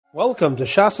Welcome to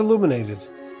Shas Illuminated.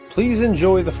 Please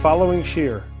enjoy the following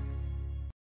shir.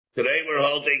 Today we're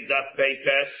holding Daf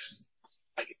Peites,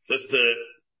 just to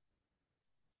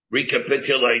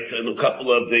recapitulate on a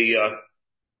couple of the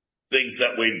things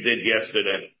that we did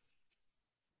yesterday.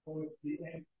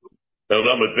 The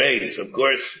Amud Beis, of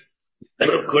course, on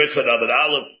Amud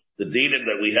Aleph, the dinim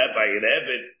that we have by an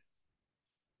Eved,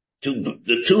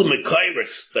 the two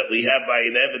Mekayros that we have by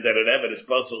an Eved, that an Eved is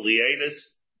supposed to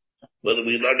lianis, whether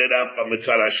we learn it out from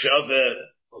Mitzvah Shava,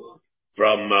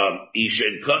 from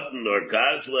Ishin Cotton or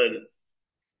Gazlan,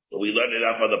 or we learn it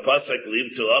out from the Pasuk,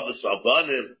 leave to Abbas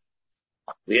Albanim.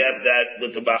 We have that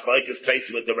with the Machlekes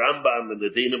taste with the Rambam and the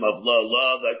dinim of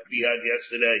law that we had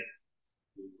yesterday.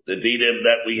 The dinim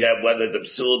that we have, whether the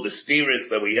psul, the steerers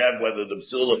that we have, whether the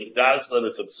psul of Gazlan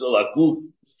is a psul akuf,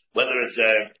 whether it's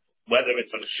a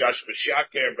shash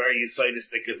v'shaker, very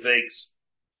yisaidistic things.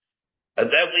 And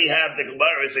then we have the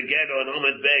Gemaras again on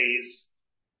Amud Beis.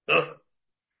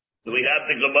 We have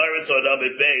the Gemaras on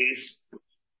Amud Beis,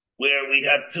 where we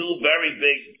have two very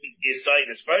big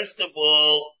yisaidis. First of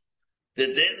all, the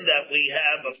din that we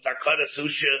have of Takana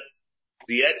Susha,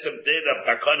 the etzem din of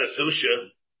Takana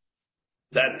Susha,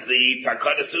 that the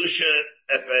Takana Susha,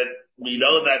 we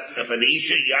know that if an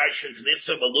Isha Yashins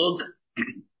Nifsa Malug,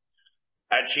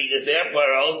 and she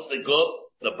therefore owns the guf,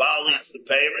 the Baal eats the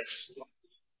Paris,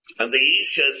 and the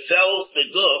Isha sells the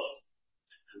guf,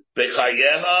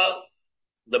 Bechayeha,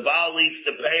 the Baal eats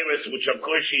the Paris, which of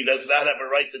course she does not have a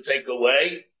right to take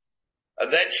away,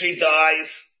 and then she dies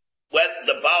when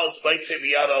the Baal bites him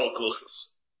yad al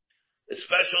kuchas. It's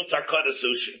special Takana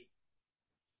Susha.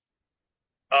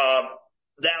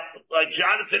 Now, like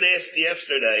Jonathan asked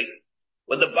yesterday,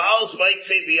 when the Baal bites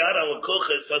him yad al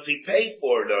kuchas, does he pay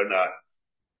for it or not?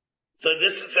 So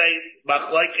this is a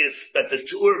machlekes that the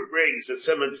Tur brings a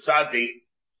Simon Sadi,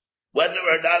 whether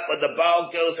or not when the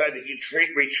Baal goes and he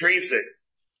retrieves it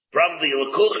from the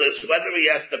Lakuchas, whether he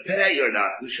has to pay or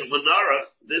not. The Shulchan Aruch,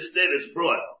 this din is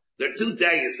brought. There are 2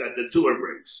 days that the Tur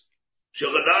brings.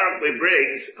 Shulchan Aruch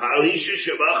brings, Ha'isha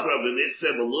Shemachra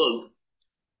B'mitzeh Malug,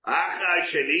 Acha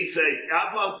Shenisa,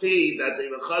 Afal-Pi, that the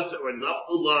Mechasa or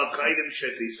Nafullah, Kaidim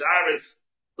Shetisaris,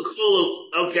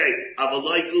 okay,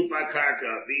 Avalai Gufa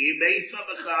Karka, the Imesa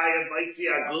Mechayim, Maitzi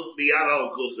Aguf, Biyad al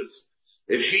Kuchas.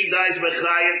 If she dies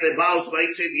Mechayim, the Baal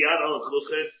Maitzi Biyad al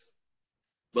Kuchas,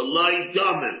 Malai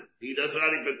Daman, he does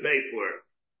not even pay for it.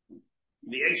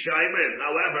 The Yeshayim,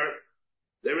 however,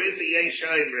 there is a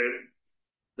Yeshayim,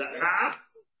 the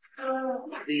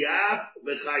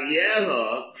Mechayeha,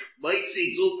 Maitzi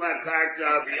Gufa Karka,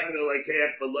 Biyad al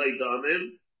Kuchas, Malai Daman,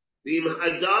 the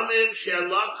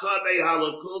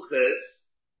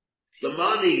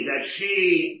money that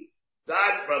she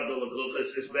got from the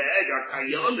lakuchas is be'eg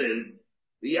kayamin.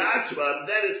 The atzma,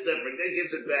 that is different. They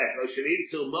gives it back.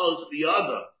 Oshiritzu mos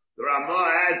biyada. The Ramah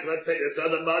adds, let's say there's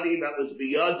other money that was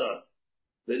biyada.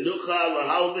 The nuchal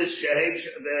lahalvish shehem,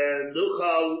 the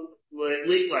nuchal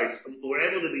leaklights were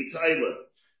able to be tailored.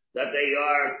 That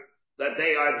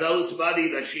they are those money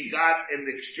that she got in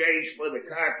exchange for the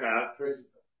karka.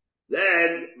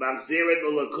 Then, Mamzirin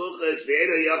Mulakuchas,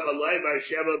 Veda Yachalai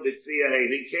Shema Mitzia,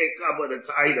 he can't come with a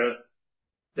taina.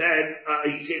 Then,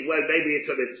 maybe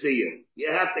it's a Mitzia.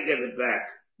 You have to give it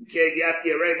back.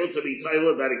 You're able to be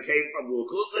told that it came from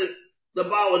Mulakuchas.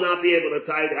 The Baal will not be able to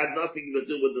tie it, had nothing to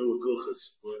do with the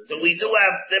Mulakuchas. So we do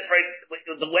have different,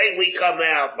 the way we come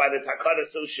out by the Takana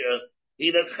Susha,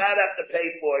 he does not have to pay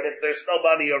for it if there's no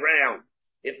money around.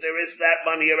 If there is that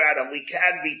money around and we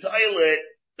can be toilet,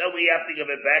 then we have to give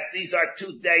it back. These are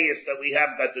 2 days that we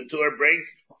have that the Tur brings.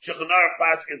 Shulchan Aruch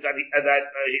paskins that he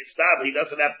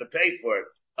doesn't have to pay for it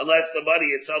unless the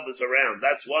money itself is around.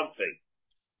 That's one thing.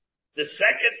 The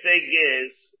second thing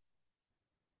is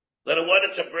that I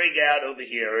wanted to bring out over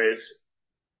here is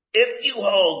if you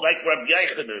hold like Rabbi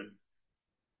Yochanan,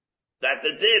 that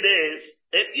the din is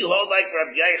if you hold like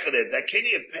Rabbi Yochanan that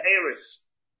Kinyan Paris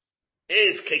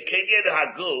is Kinyan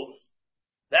Haguf.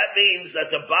 That means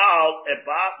that the Baal,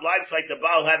 lives like the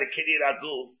Baal had a Kinyan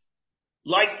Aguf,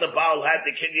 like the Baal had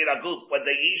the Kinyan Aguf, when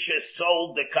the Isha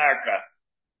sold the Karka.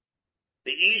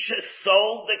 The Isha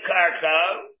sold the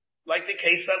Karka, like the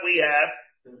case that we have.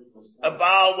 A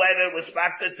Baal went and was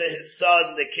back to his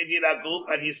son, the Kinyan Aguf,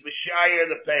 and he's Mishayir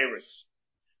the Paris.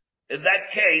 In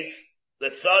that case, the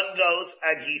son goes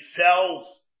and he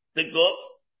sells the Guf.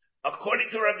 According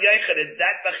to Rabbi Yochanan,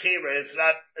 that Mechira is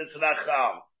not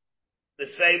Chal. The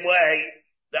same way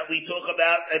that we talk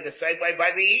about, and the same way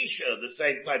by the Isha, the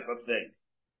same type of thing.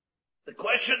 The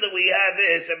question that we have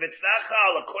is, if it's not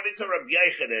Chal, according to Rabbi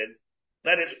Yochanan,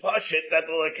 then it's Pashit that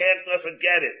the Lakem doesn't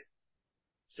get it.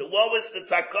 So what was the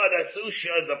Takana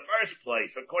Susha in the first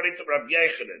place, according to Rabbi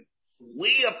Yechanan?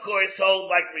 We, of course, hold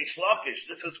like Rish Lakish.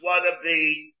 This is one of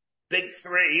the big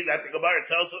three that the Gemara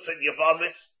tells us in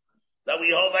Yavamis, that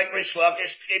we hold like Rish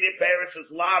Lakish, Kinyan Paris is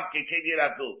Lav, Kinyan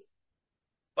Aguf.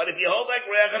 But if you hold like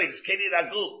Rechanim, Kinyan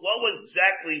Aguf, what was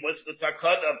the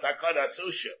Takana of Takana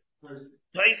Susha?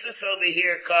 Taisus over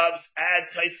here comes, add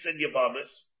Taisus in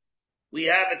Yavamis. We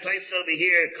have a Taisus over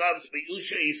here, it comes,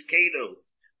 Be'usha Iskenu.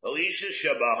 Elisha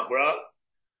Shabachra,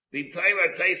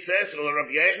 B'tayra Taises, or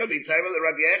Rabbi Yechanan, B'tayra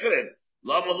Rabbi Yechanan.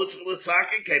 Lama Hutzul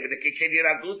L'Sakin came, and the Kinyan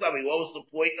Aguf, what was the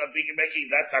point of making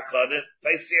that Takana?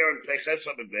 Taisir and Taises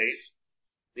on the base.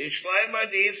 The Shleima,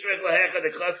 the Yisrael Lahecha,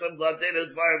 the Chasam, Bladin, and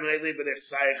Dvar, Meili, but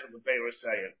Echsayach, and the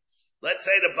Peirasayim. Let's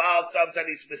say the Baal comes and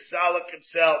he's Misalik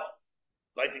himself,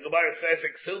 like the Gemara says,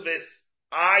 Exubis,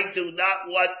 I do not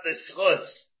want the schus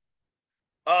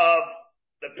of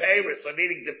the Paris, or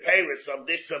meaning the Paris of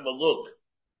Nisha Maluk.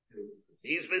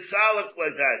 He's Misalik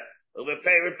like that. Over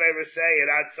Paris say it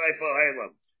outside for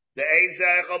Halam. The Ein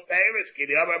Zachal Paris,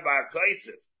 Kinyamar Bar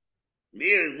Kaisif.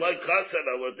 Mir, like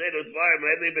Kasana, within Udvar,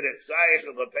 maybe but it's Sayach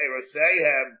of the Paris say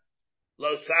him.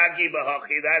 Lo Sagi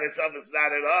Bahachi, that itself is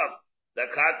not enough. The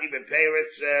Kati Ben Paris,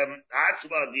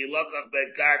 Atzma, the Lokach Ben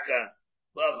Kaka,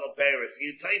 Bachal Paris.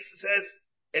 Taisa says,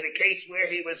 in a case where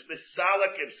he was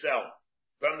Misalik himself,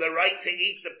 from the right to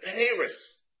eat the Paris.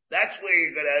 That's where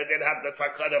you're gonna have the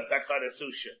Takana of Takana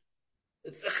Susha.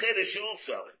 It's the Chiddush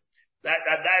also. That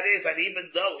is, that even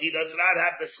though he does not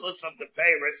have the schus of the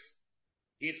Paris,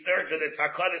 he's still the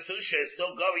Takana Susha is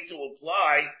still going to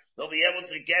apply. They'll be able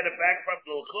to get it back from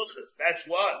the L'chuchas. That's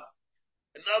one.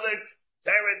 Another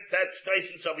that's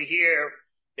Taisus over here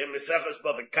in Mesechus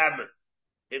Bava Kama.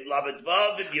 In Lamed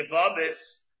Vav and Yavamis,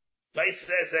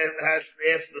 Taisus has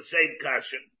asked the same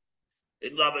question.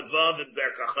 In Lamed Vav and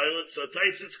Berkachaylet. So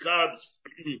Taisus comes,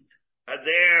 and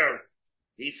there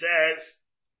he says,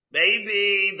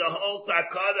 maybe the whole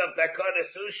Takana of Takana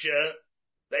Susha,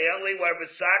 they only were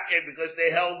Misakin because they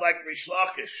held like Rish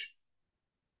Lakish.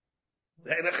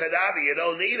 You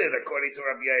don't need it according to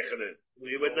Rabbi Yechanan.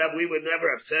 We would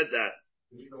never have said that.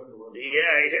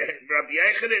 Yeah, Rabbi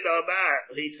Yechanan Omar,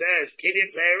 he says,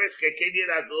 Kinyan Paris,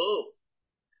 Kinyan Aguf.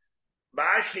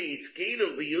 Mashi,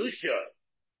 Skinu, V'yusha.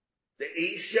 The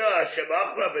Isha,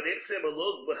 Shemachra, B'nitzim,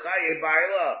 Aluk, B'chaye,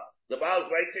 Baila. The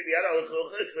Baal's right to the other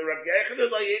L'chuchas, the Rabbi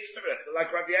Yechanan,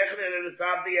 like Rabbi Yechanan, and it's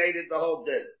obviated the whole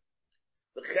din.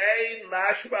 V'chein,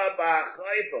 Mashma,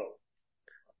 Ba'achaybo.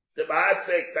 The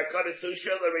Ba'asik, Takana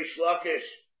Susha, the Rish Lakish.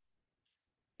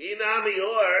 Inami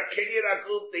or, Kinyan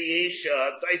Aguf, the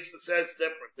Isha, Taisa says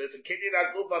different. There's a Kinyan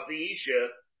Aguf of the Isha,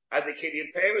 and the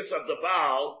Kinyan Paris of the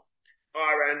Baal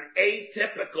are an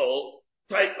atypical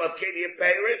type of Kinyan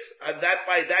Paris, and that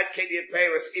by that Kinyan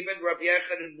Paris, even Rabbi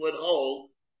Yechanan would hold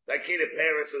that Kinyan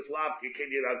Paris is Lavki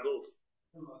Kinyan Aguf.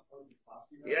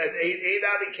 Yeah,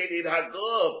 Inami Kinyan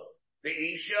Aguf, the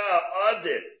Isha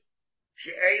Adif,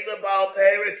 She'ela Baal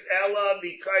Paris Ella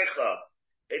Mikaicha.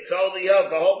 It's only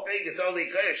the whole thing is only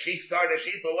clear. She's the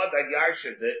one that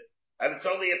Yarshid it, and it's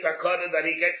only a Takana that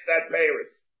he gets that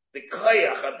Paris. The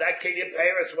Kayach of that Kinyan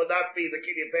Paris will not be the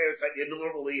Kinyan Paris that you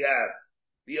normally have.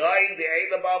 The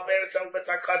Eila Baal Paris over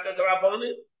Takana the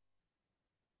Rabbanim.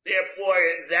 Therefore,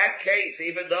 in that case,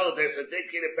 even though there's a Din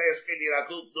Kinyan Paris Kinyan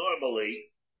Aguf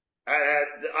normally,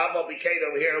 and the Amal Bikain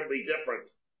over here will be different.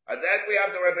 And then we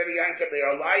have the Rabbi Yankim, they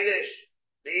are lightish.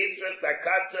 The Yitzvah,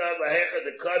 Takata, Lahecha,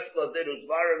 the Kosla, the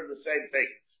Uzvarim, the same thing.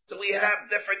 So we have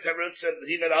different terutzim,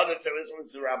 even other terutzim,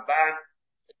 the Ramban,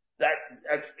 that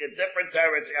in different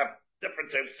terutzim, you have different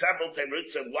several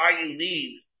terutzim, why you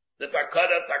need the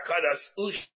Takana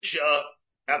Usha,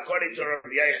 according to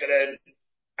Rabbi Yechanan,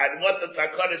 and what the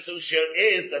Takana Usha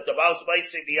is, that the Baal might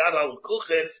say beyond al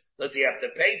Kuchis, does he have to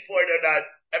pay for it or not?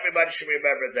 Everybody should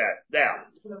remember that. Now,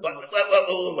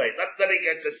 wait, let me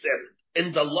get to Sim.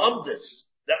 In the Lumdus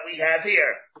that we have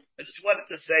here, I just wanted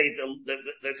to say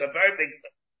there's a very big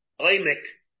oimik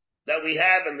that we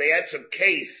have, and they had some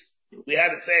case. We had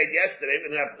to say it yesterday. We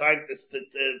didn't have time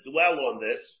to dwell on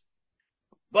this.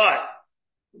 But,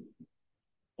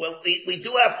 well, we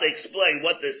do have to explain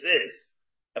what this is.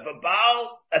 If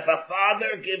a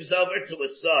father gives over to a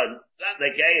son, it's not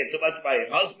negated too much by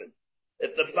a husband.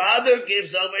 If the father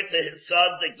gives over to his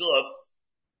son the guf,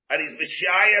 and he's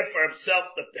Messiah for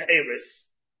himself the Paris,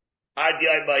 Ad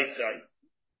Yai Maisai.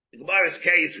 The Gemara's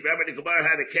case, remember the Gemara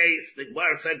had a case, the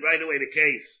Gemara said right away the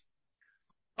case.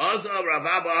 Also, Rav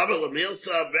Abba Abba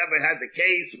Lamilsa, remember had the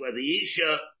case where the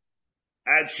Isha,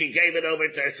 and she gave it over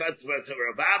to her son, to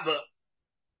Rav Abba.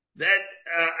 Then,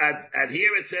 and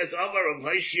here it says, Amar Rav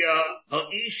Hoshia,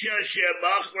 Ha'isha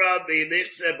she'machra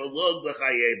b'nichse b'lug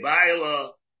b'chaye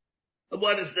ba'ila,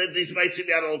 What is these might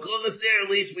be out of there? At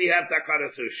least we have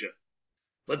Takana Susha.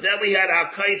 But then we had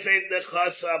Akaisen the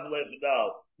Chasav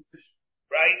Livno.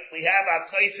 Right? We have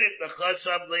Akaisen the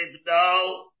Chasav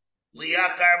Livno.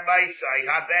 Liachar Maisai.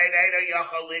 Haben Eina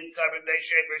Yachalim Kabim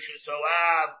Neshek Rishus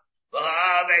Soab.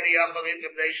 V'ha'am Eina Yachalim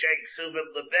Kabim Neshek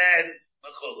Suvim Leben.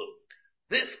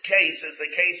 This case is the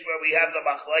case where we have the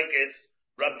Machlekes,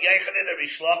 Rab Yechanan and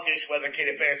Rish Lakish, whether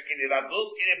Kinyan Peres Kinyan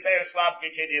Aguf, Kinyan Peres Lavka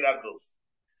Kinyan Aguf.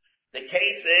 The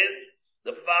case is,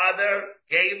 the father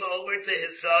gave over to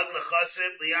his son, L'chasim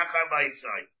Liachar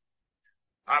Maisai.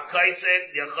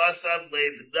 Ha'kaisen Yachasim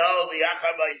Livno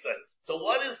Liachar Maisai. So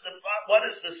what does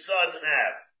the son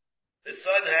have? The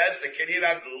son has the Kinyan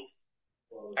Aguf,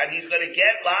 and he's going to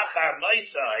get Lachar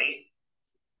Maisai,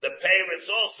 the Peres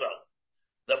also.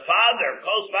 The father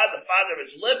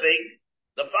is living,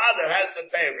 the father has the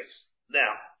Paris.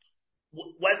 Now,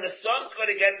 when the son's going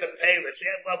to get the Paris,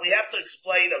 what we have to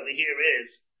explain over here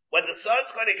is, when the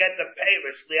son's going to get the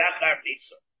Paris, liachar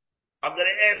misa, I'm going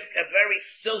to ask a very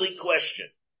silly question.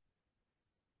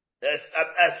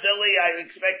 Silly, I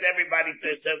expect everybody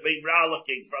to be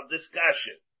rollicking from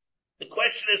discussion. The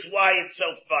question is why it's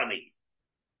so funny.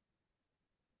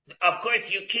 Of course,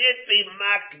 you can't be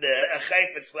makna a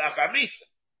chayfetz liachar misa.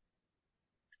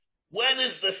 When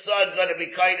is the son going to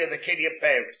be kind of the Kinyan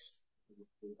Paris?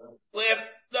 No,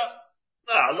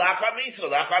 Lachar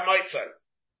Misa, Lachar Maisai.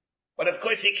 But of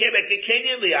course he can't make a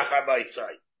Kinyan Lachar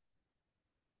Maisai.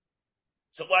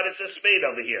 So what does this mean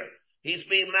over here? He's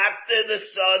being makna the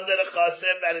son to the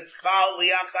Chasim, and it's Chal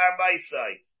Liachar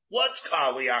Maisai. What's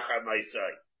Chal Liachar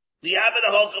Maisai? The Abba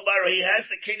Hokabar, he has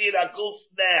the Kinyan Aguf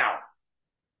now.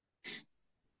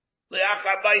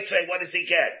 Liachar Maisai, what does he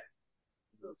get?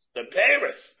 The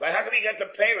Paris. But how can he get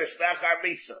the Paris? Lachar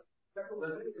Misa.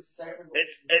 It's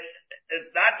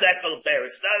not Dekel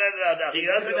Paris. No. He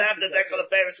doesn't have the Dekel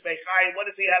Paris Mechayim.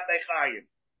 What does he have Mechayim?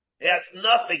 He has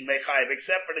nothing Mechayim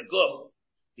except for the Guf.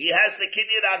 He has the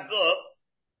Kinyan Aguf,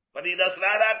 but he does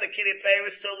not have the Kinyan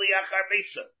Paris till Liachar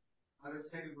Misa.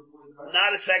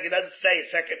 Not a second. Doesn't say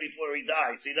a second before he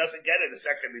dies. He doesn't get it a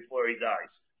second before he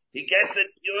dies. He gets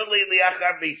it purely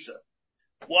Liachar Misa.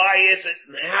 Why is it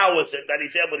and how is it that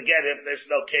he's able to get it if there's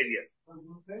no Kinyan?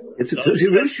 It's a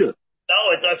Tusirusha. No,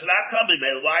 it does not come in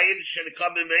Mela. Why should it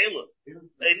come in Mela?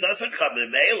 It doesn't come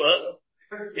in Mela.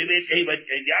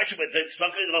 Yashua, it's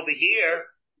something over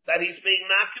here that he's being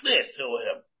naknit to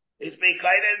him. He's being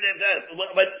kind of,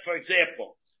 but for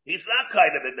example, he's not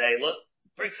kind of in Mela.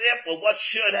 For example, what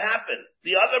should happen?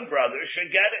 The other brothers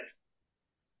should get it.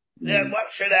 Then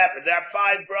what should happen? There are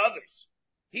 5 brothers.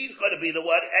 He's going to be the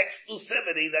one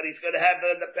exclusivity that he's going to have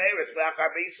in the Paris,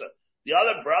 Lachar Misa. The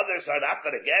other brothers are not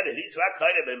going to get it. He's not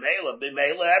kind of Bimela.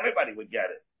 Bimela, everybody would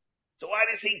get it. So why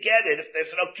does he get it if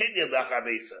there's no Kinyan Lachar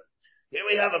Misa? Here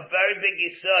we have a very big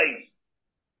Yisayid.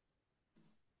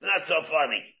 Not so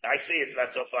funny. I see it's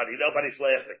not so funny. Nobody's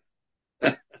laughing.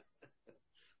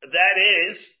 That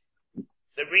is,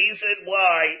 the reason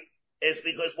why is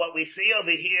because what we see over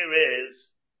here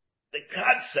is the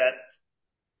concept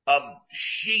of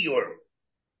shiur,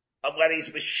 of when he's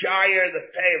Meshayir the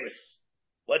Paris.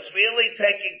 What's really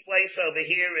taking place over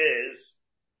here is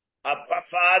a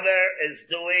father is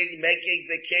making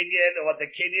the Kinyan or the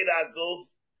Kinyan Aguf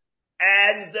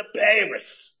and the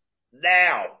Paris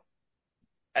now.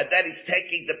 And then he's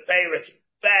taking the Paris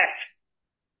back.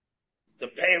 The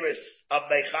Paris of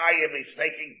Mechayim he's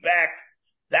taking back.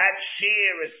 That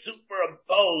shear is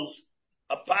superimposed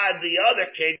upon the other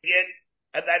Kinyan.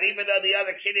 And that even though the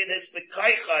other Kinyan is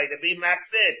Mekaychai to be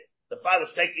makfid, the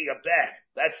father's taking it back.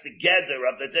 That's the gather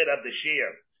of the din of the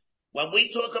shear. When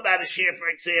we talk about a shear, for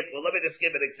example, let me just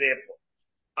give an example.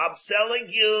 I'm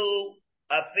selling you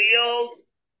a field,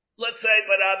 let's say,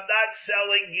 but I'm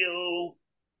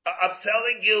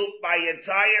selling you my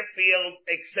entire field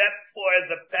except for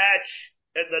the patch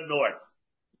in the north.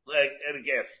 Like, in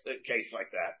a case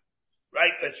like that.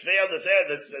 Right? This field is there,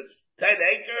 there's 10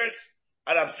 acres,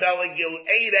 and I'm selling you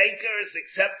 8 acres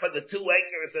except for the 2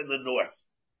 acres in the north.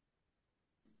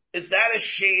 Is that a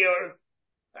shear?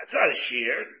 That's not a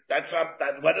shear.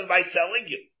 What am I selling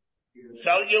you? I'm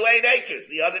selling you 8 acres.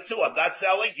 The other 2, I'm not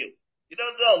selling you. You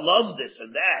don't know love this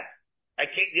and that. I'm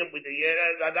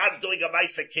not doing a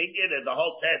Maisa Kinyan in the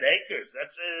whole 10 acres.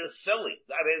 That's silly.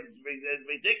 That is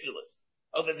ridiculous.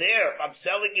 Over there, if I'm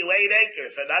selling you 8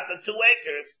 acres and not the 2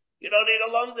 acres, you don't need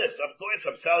to loan this. Of course,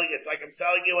 it's like I'm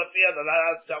selling you a field and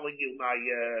I'm not selling you my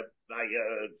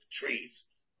trees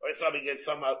or something in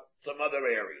some other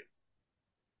area.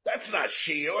 That's not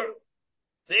shiur.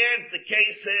 There, the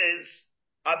case is,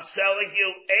 I'm selling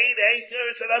you 8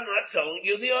 acres and I'm not selling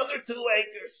you the other 2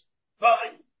 acres.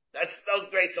 Fine. That's no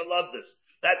grace. I love this.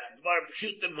 That's more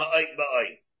pshutim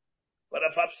ma'oy. But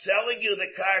if I'm selling you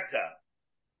the karka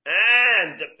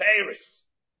and the Paris,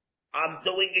 I'm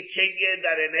doing a kinyan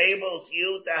that enables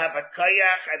you to have a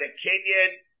koyach and a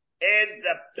kinyan in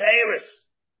the Paris.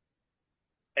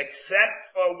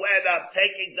 Except for when I'm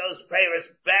taking those Paris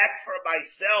back for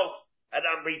myself and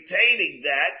I'm retaining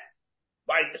that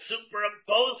by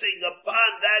superimposing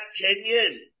upon that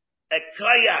kinyan a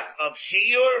koyach of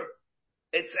shiur,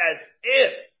 it's as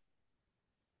if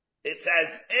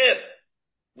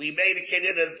we made a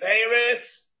kinyan in Paris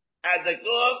and the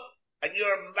guf, and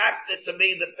you're makta to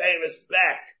me the Paris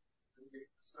back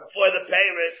for the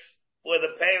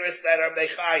Paris that are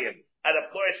mechayim. And of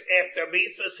course, after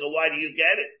Misa, so why do you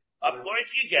get it? Of course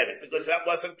you get it, because that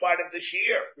wasn't part of the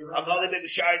shear. I'm only been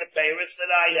sharing the Paris that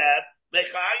I have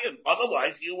mechayim.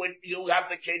 Otherwise, you have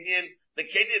the kinyan. The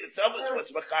kinyan itself is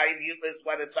what's mechayim. You is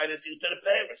what entitles you to the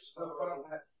Paris.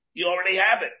 You already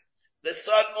have it. The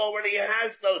son already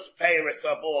has those Paris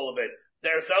of all of it.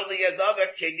 There's only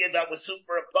another kinyan that was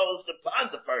superimposed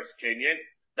upon the first kinyan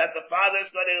that the father's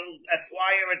going to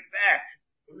acquire it back.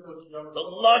 The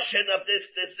lashon of this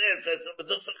is the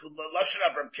lashon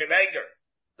of Rabbi Kiveger.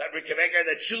 That Rabbi Kiveger,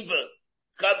 that Tshuva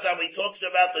comes and we talks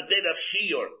about the din of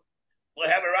shiur. We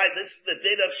have it right. This is the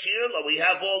din of shiur that we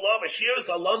have all over. Shiur is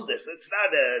a lundis. It's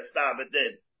not a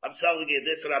din. I'm selling you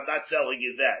this and I'm not selling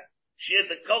you that. Shiur,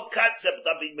 the whole concept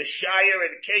of being Messiah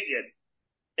and kinyan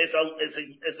is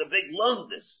a big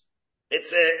lundis.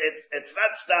 It's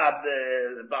not stab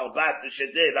balbat the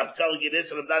shedid. I'm selling you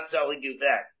this and I'm not selling you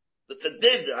that. It's a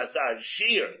din,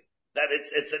 sheer, that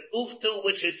it's an uftu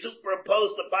which is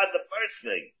superimposed upon the first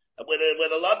thing. And when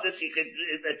I love this,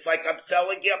 it's like I'm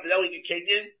selling you, I'm doing a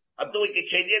kinyan, I'm doing a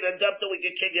kinyan, and I'm doing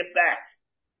a kinyan back.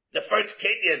 The first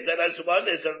kinyan that is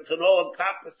one is an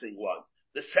all-encompassing one.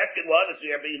 The second one is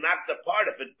we are being knocked a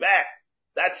part of it back.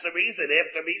 That's the reason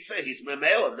after Misa, he's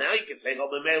memela. Now you can say,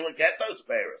 oh, memela get those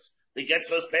pairs. He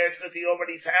gets those pairs because he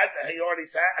already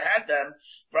had them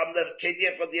from the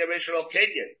kinyan, from the original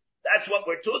kinyan. That's what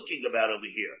we're talking about over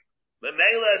here.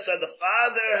 Memela said the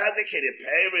father had the kinyan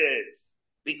peiris.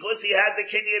 Because he had the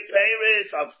kinyan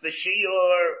peiris of the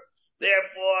shiur,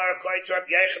 therefore, according to Rabbi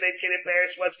Yechanan, kinyan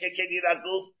peiris was kinyan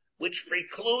aguf, which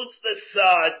precludes the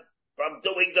son from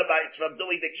doing the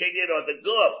kinyan or the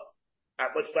guf.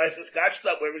 At what's Taisus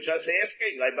Kashta, we were just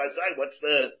asking, like Bazai, what's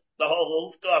the whole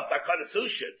ufta of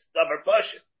Takanasushin, number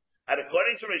pushing. And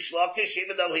according to Rish Lakish,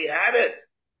 even though he had it,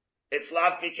 it's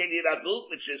lavke kinyan aguf,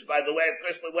 which is, by the way, of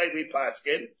course, the way we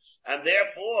paskin, and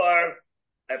therefore,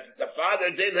 if the father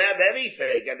didn't have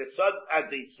anything, and the son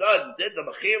did the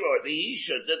mechira, or the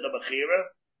isha did the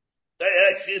mechira,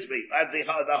 and the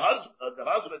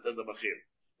husband did the mechira.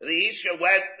 The isha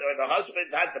went, or the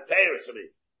husband had the peiris.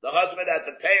 The husband had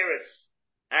the peiris,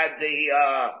 and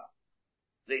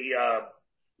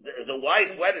the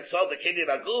wife went and sold the kinyan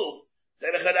aguf.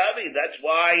 That's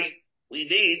why we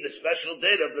need the special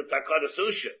din of the Takana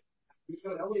Susha.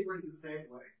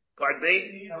 Pardon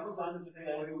me?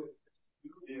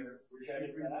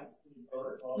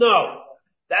 No,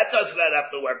 that does not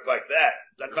have to work like that.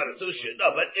 Takana Susha.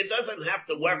 No, but it doesn't have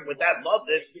to work with that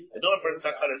this in order for the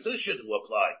Takana Susha to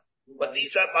apply. But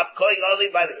these are going only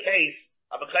by the case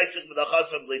of a case of the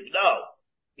chasam leave. No.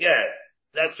 Yeah,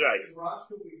 that's right.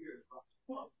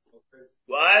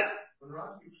 What?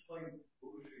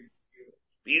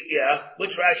 Yeah,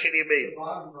 which Rashi do you mean?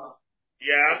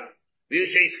 Yeah,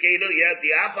 Yushay Skino, yeah,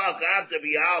 the Aval Gav to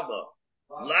be Alba.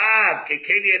 Lav,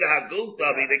 Kikinian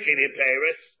Hagukta, the Kinian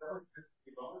Paris.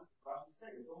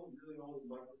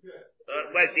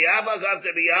 But the Aval Gav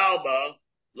to be Alba,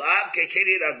 Lav,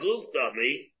 Kikinian Hagukta,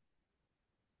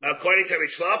 according to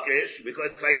Rish Lakish,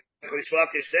 because like Rish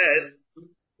Lakish says,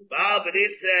 Baal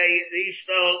Benitze,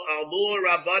 Ishto, Almur,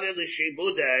 Rabbanin,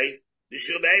 Lishibude, no,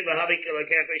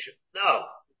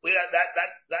 we don't,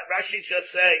 that Rashi just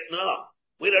say, no,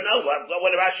 we don't know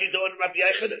what Rashi doing Rabbi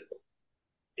Yechanan.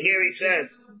 Here he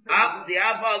says, the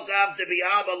Aval Gav to be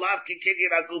Alba Lav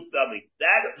Kinyan Aguf Dami.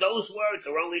 Those words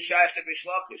are only Shaykh and Rish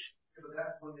Lakish.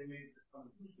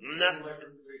 No.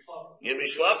 In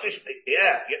Rish Lakish,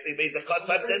 yeah, you mean the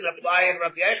Kotab didn't apply in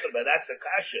Rabbi Yechanan, but that's a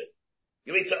kasha.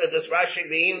 You mean, does Rashi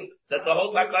mean that the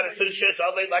whole Takana Susha is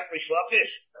only like Rish Lakish?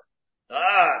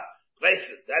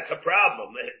 That's a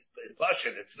problem. It's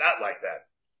Pashin. It's not like that.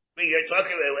 I mean, you're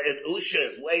talking about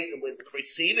Usha was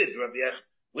preceded Rabbi Yechanan.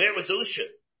 Where was Usha?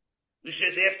 Usha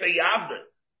is after Yavna.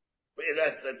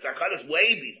 Takana is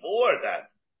way before that.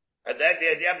 And then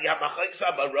you have Machalik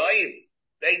Sabarayim.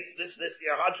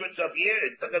 You're hundreds of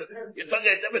years. You're talking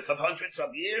a difference of hundreds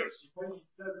of years.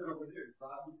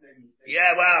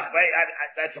 Yeah, well,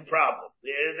 that's a problem.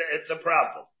 It's a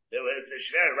problem. It's a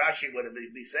shver. Rashi wouldn't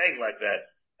be saying like that.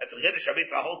 That's a chiddush. I mean,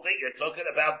 it's the whole thing. You're talking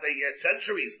about the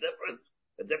centuries different.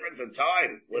 The difference in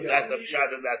time with that the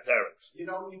shad and that teretz. You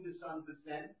don't need the son's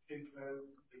assent.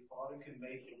 The father can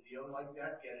make a deal like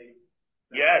that.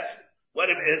 Yes. When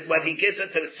he gives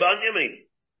it to the son, you mean?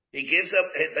 He gives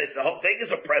up. The whole thing is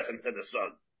a present to the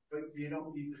son. But you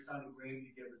don't need the son agreeing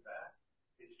to give it back.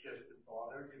 It's just the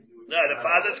father can do it. No, the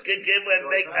fathers can give and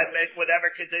make whatever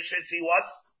conditions he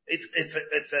wants. It's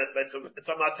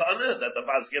a matana that the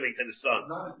father's giving to the son.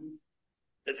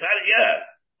 It's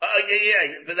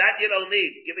for that you don't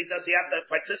need. Does he have to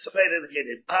participate in the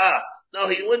kiddush? No,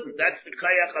 he wouldn't. That's the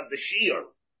kayach of the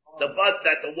shiur. The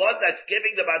one that's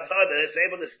giving the matana is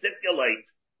able to stipulate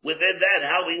within that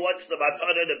how he wants the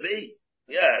matana to be.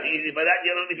 Yeah, but that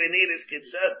you don't even need his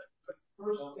consent.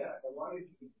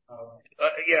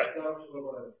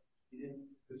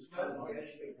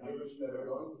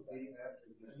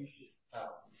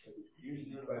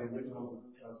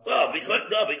 Well,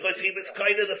 because he was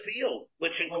kind of the field,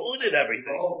 which included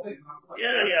everything. The whole thing.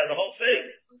 Yeah,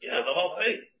 the whole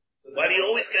thing. Why do you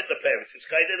always get the parents? It's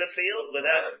kind of the field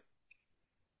without.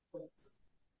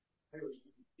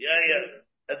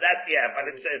 And but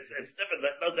it's different,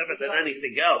 no different than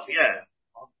anything else, yeah.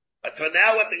 So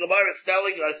now what the Gemara is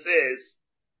telling us is,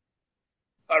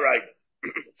 alright,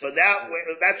 so now,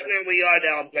 that's where we are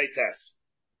now on Peites.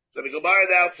 So the Gemara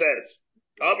now says,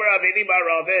 Omer Avini Bar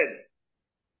Ravin,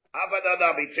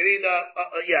 Avadanabi, Tirina,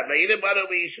 Me'inim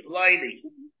Baravi Shlaini.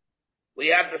 We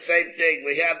have the same thing,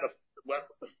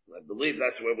 I believe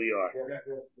that's where we are.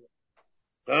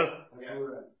 Huh?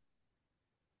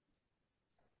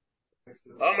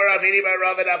 Omer Avini Bar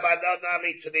Ravin,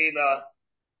 Avadanabi, Tirina.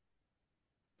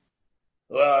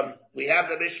 We have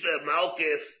the Mishnah of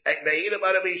Malchus,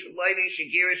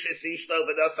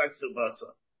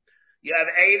 you have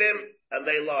Adam, and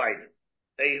they lied.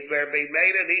 They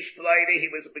made an Ishplaini, he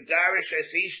was Begarish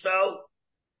as Ishto,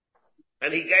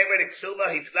 and he gave her the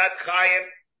Ksuva, he's not Chayev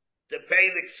to pay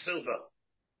the Ksuva.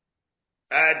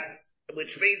 And,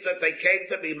 which means that they came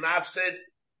to be Mafsid,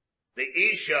 the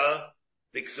Isha,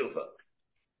 the Ksuva.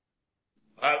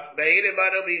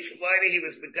 He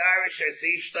was Begarish as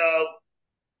Ishto,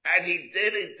 and he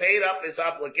paid up his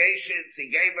obligations. He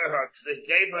gave her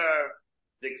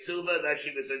the ksuba that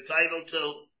she was entitled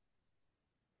to.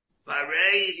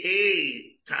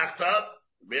 He tachtav,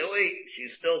 really?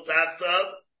 She's still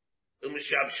tachtav. And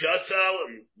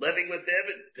living with him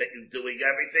and doing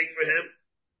everything for him.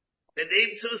 And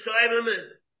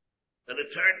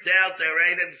it turned out there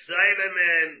ain't him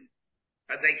Simon,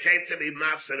 and they came to be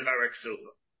mafsid her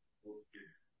ksuba.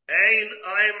 Ein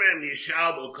oimrim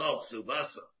yishal will call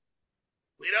ksubasa.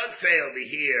 We don't say over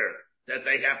here that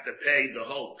they have to pay the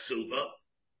whole ksuba.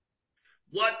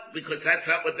 What? Because that's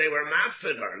not what they were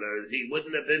mafsid her. He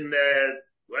wouldn't have been,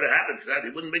 what happens that?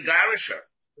 He wouldn't be garish her.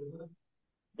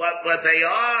 What they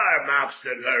are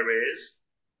mafsid her is,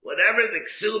 whatever the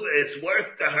ksuba is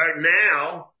worth to her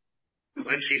now,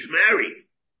 when she's married.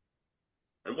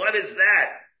 And what is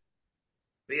that?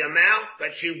 The amount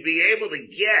that she'd be able to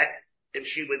get if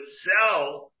she would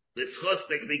sell this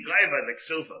chustik b'gaiva, the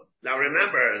ksufa. Now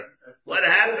remember, what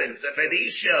happens if an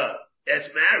isha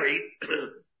is married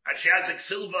and she has a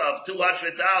ksufa of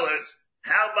 $200?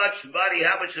 How much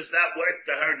is that worth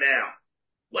to her now?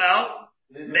 Well,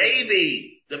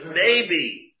 maybe the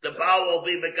Baal will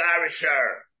be megarish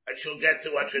her and she'll get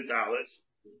 $200.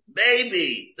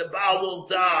 Maybe the Baal will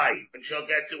die and she'll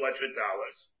get $200.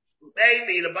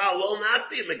 Maybe the Baal will not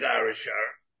be megarish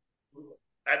her.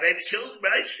 And maybe she'll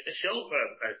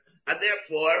and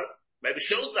therefore, maybe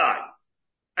she'll die.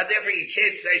 And therefore you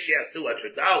can't say she has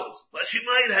 $200. But she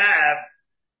might have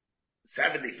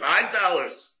 $75.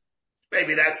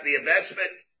 Maybe that's the investment.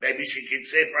 Maybe she can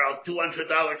save for a $200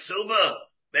 ksuba.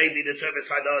 Maybe the Turbis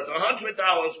is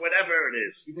 $100, whatever it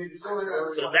is.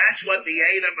 So that's what the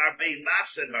Adam are being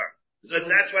mafsid her. Because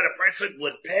that's what a person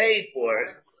would pay for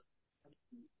it.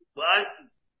 What?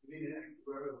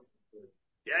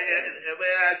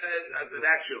 As an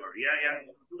actuary.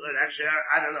 Actually,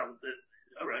 I don't know.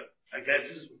 All right. I guess.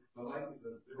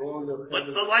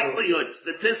 What's the likelihood?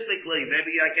 Statistically,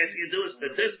 maybe I guess you do it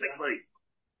statistically.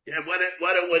 Yeah, what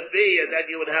it would be, and then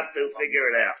you would have to figure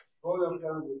it out.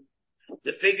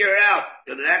 To figure out,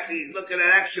 and actually look at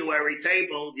an actuary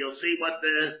table, you'll see what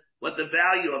the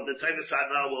value of the Tavis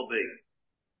Hanah will be.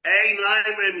 Ein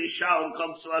Naimrim Yishalom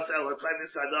comes to us el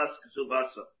Tavis Hanas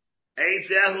Ksubasa.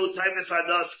 Eizehu Tavis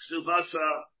Hanas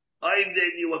Ksubasa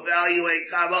Then you evaluate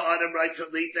Kama Adam Right to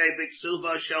Lite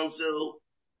Biksuva Shelzu.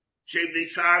 Shibni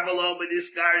Sarvalo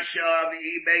Midiskarsha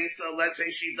Mesa, let's say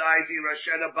she dies in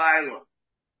Rashena Baila.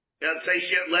 Let's say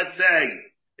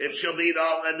if she'll meet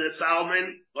all in the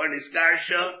Salmon or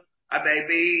Niskarsha,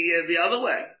 maybe the other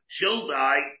way. She'll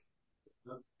die,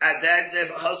 and then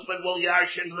the husband will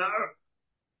yarshin her.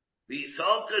 The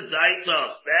Isolka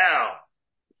Daitos, now.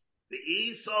 The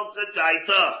Isolka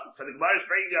Daitos. So the Gemara is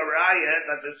bringing a raya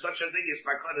that there's such a thing as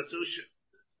Takana Susha.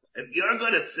 If you're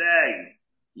going to say,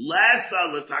 less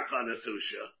on the Takana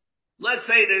Susha, let's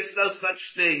say there's no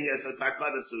such thing as a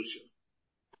Takana Susha.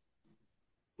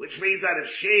 Which means that if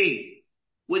she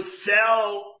would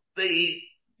sell the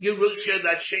Yerusha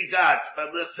that she got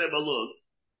from the Simaluk,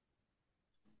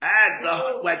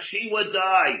 and when she would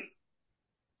die,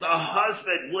 the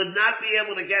husband would not be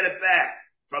able to get it back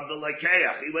from the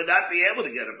Lekeach. He would not be able to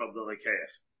get it from the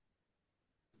Lekeach.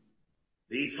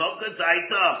 The Soka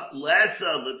Daitach,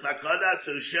 Lesa, the Takana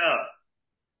Susha,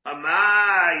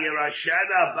 Ama,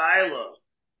 Yerashana Baila.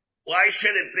 Why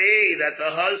should it be that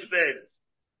the husband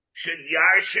should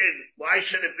yarshin? Why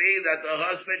should it be that the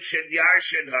husband should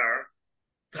yarshin her?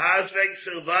 Kazvek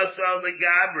Suvasa the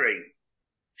Gabri.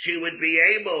 She would be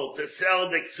able to sell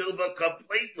the Ksuba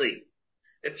completely.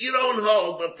 If you don't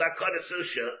hold the Takana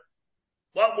Susha,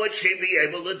 what would she be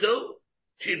able to do?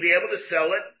 She'd be able to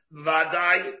sell it,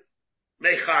 Vadai,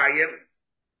 Mechayim,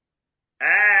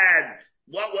 and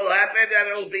what will happen? That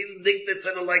it will be linked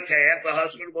to the Lekeach. The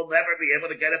husband will never be able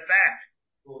to get it back.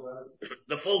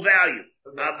 The full value.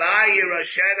 Abayi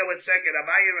Roshana, one second.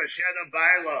 Abayi Roshana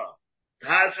Baila.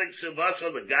 Hazik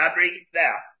Subasa Gabri.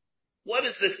 Now, what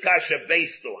is this kasha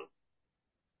based on?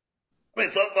 I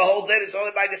thought the whole day is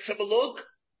only by the Simaluk.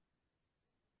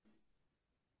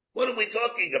 What are we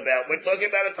talking about? We're talking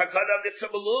about a takana of the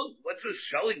Simaluk. What's this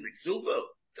showing the Ksuva?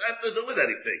 It doesn't have to do with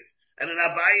anything. And then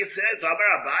Abayi says,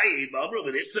 Amar Abayi, Mamru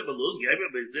with Simaluk, Yemer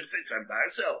with Nipsik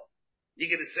Sambarso. You're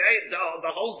going to say, no,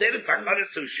 the whole day of takana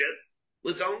Susha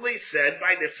was only said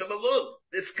by the Simaluk.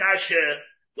 This kasha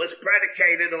was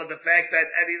predicated on the fact that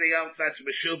anything else that's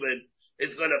Meshubin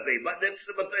is going to be. But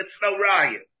it's no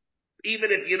riot.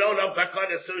 Even if you don't have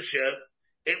Takana Susha,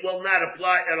 it will not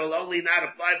apply, it'll only not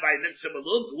apply by Nitzah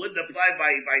Maluk, it wouldn't apply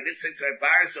by Nitzah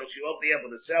Bar, so she won't be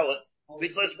able to sell it.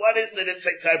 Because what is the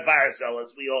Nitzah Bar, as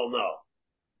we all know?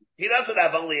 He doesn't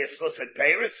have only a Skos at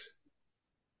Paris.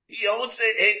 He owns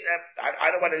it, I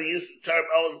don't want to use the term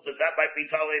owns, because that might be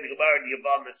totally the Gemara and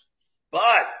Yavamas.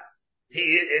 But,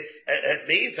 it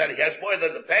means that he has more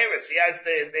than the Paris. He has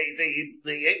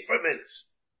the increments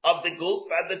of the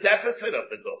goof and the deficit of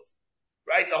the goof.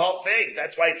 Right? The whole thing.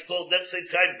 That's why it's called Nitzah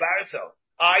Barzel.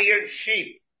 Iron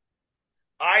sheep.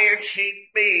 Iron sheep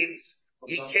means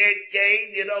you can't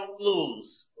gain, you don't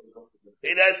lose.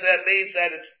 That means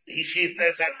that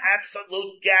there's an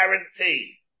absolute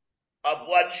guarantee of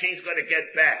what she's going to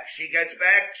get back. She gets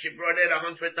back, she brought in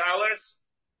 $100.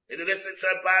 In the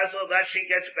Nitzah Barzel, that she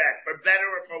gets back. For better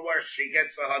or for worse, she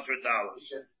gets $100.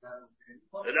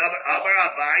 Amar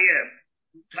Abayim.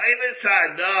 Taivis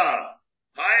Hana.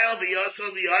 Hi, the also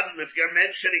the other. If you're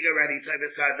mentioning already,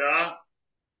 Taivis Hana,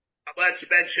 let's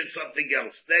mention something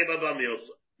else.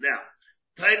 Now,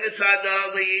 Taivis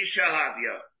Hana Leisha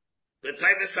Havya. The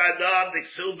Taivis Hana, the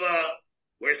Ksuva,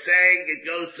 we're saying it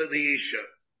goes to the Isha.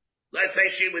 Let's say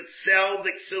she would sell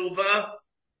the Ksuva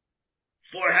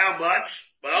for how much?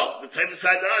 Well, the Taivis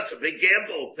Hana, it's a big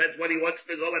gamble. Depends what he wants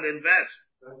to go and invest.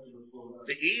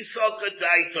 The Isha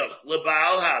Kadaitach,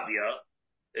 Lebal Havya.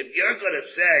 If you're going to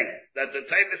say that the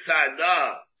Taivis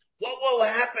Hana, what will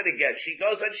happen again? She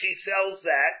goes and she sells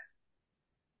that.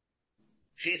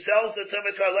 She sells the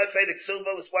Taivis Hana, let's say the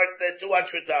Ksuva was worth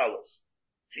 $200.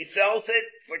 She sells it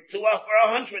for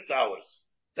 $100.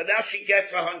 So now she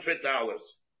gets $100.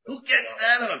 Who gets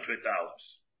that $100?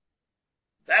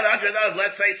 That $100,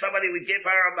 let's say somebody would give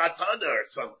her a matana or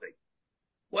something.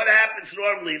 What happens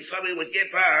normally if somebody would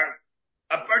give her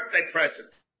a birthday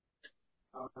present?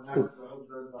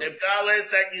 The goal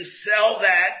is that you sell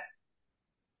that,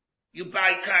 you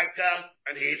buy karka,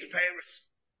 and here's Paris.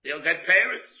 He'll get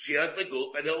Paris. She has the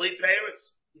goop, and he'll eat Paris.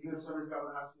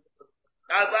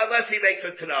 Unless he makes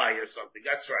a tanai or something.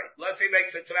 That's right. Unless he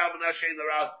makes a tanai,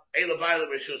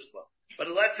 but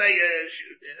let's say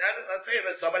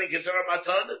if somebody gives her a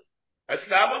matana, a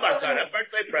stama matana, a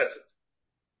birthday present.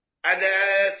 And,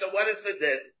 so what is the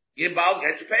din? Yibal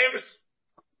gets Paris.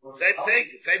 Same thing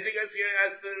as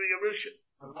the Yerusha.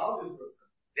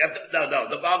 No,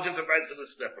 the Baal gives a present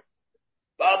is different.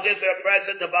 Baal gives her a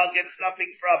present, the Baal gets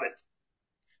nothing from it.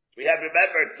 We had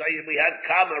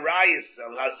Kama Rayas,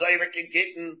 Hazoyrik and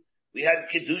Gittin, We had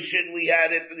Kiddushin, we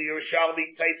had it in the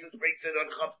Yerushalmi, Taisus brings it on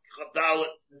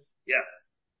Chavdalit. Yeah.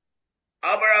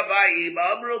 Amar Abayi,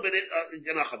 Amru Benit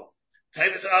Genachamo.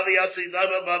 Tavis Avi Yasi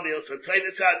Nana Mamil, so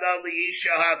Tavis Hadna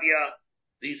Liisha Havya,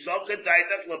 the Soka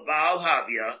Daidak Labal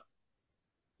Havya,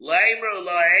 Lamer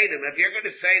Laedim. If you're going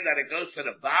to say that it goes to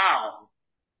the Baal,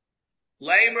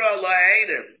 Lamer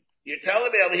Laedim, you're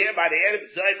telling me over here by the end of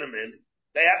Zaymamin,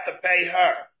 they have to pay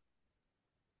her.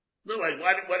 No, what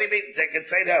do you mean they can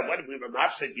say that? What, we were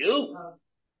mafsid you?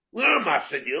 We were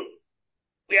mafsid you.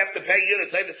 We have to pay you to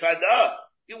say the Sadah.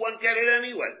 You won't get it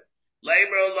anyway.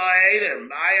 Labor la'edim,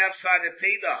 I have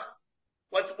sadatidach.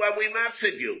 When we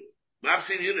mafsid you?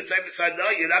 Mafsid you to say the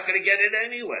Sadah, you're not going to get it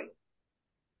anyway.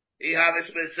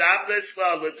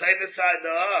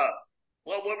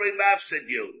 What were we mafsid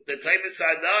you? The Taiva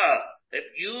Sadah. If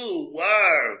you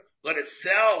were going to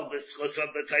sell this chus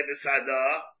of the Taiva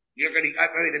Sadah, you're going to,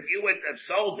 if you would have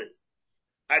sold it,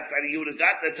 you would have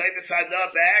got the type of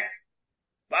sadah back.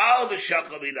 Baal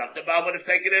b'shachal the Baal would have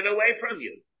taken it away from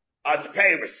you. It's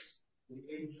Paris. No,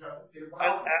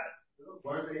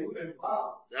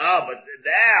 but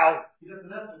now, they're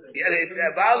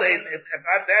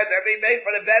being made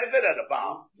for the benefit of the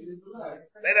Baal. They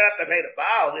don't have to pay the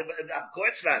Baal. Of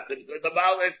course not. The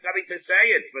Baal is coming to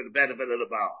say it for the benefit of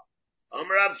the Baal.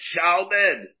 Amrav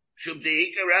Shalben,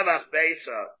 Shubdiika Revach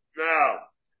Besa. No.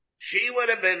 She would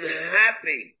have been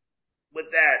happy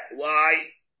with that.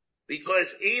 Why?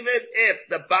 Because even if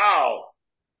the Baal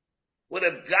would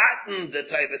have gotten the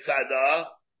type of Sadah,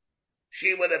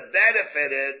 she would have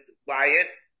benefited by it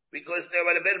because there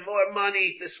would have been more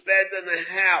money to spend in the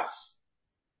house.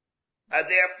 And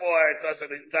therefore, it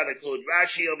doesn't include.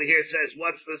 Rashi over here says,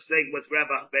 what's this thing with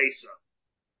Revach Besa?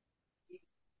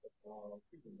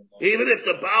 Even if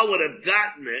the Baal would have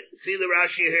gotten it, see the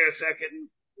Rashi here a second.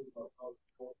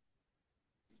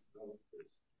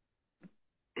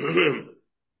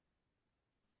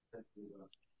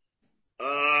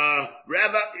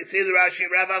 You see the Rashi,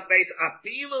 Revach Besa,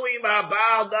 Afilu ima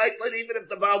Baal Naitlan, even if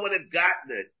the Baal would have gotten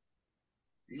it.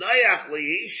 Nayach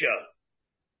liisha.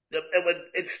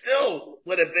 It still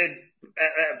would have been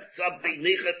something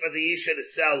nichat for the Isha to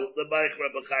sell the Baich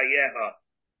Rabbachayeha,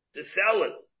 to sell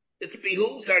it. It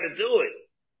behooves her to do it.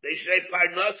 They should say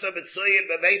parnasa mitzuyim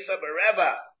b'meisa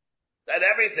b'reva. That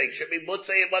everything should be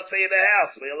mutzay and mutzay in the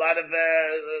house.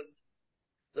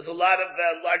 There's a lot of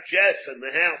largesse in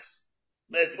the house.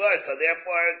 So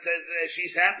therefore,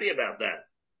 she's happy about that.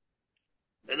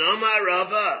 And Omar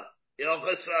Rava,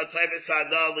 Yochas Taiva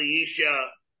Sadah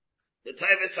Liisha. The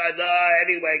Taiva Sadah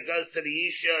anyway goes to the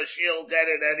Isha. She'll get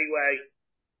it anyway.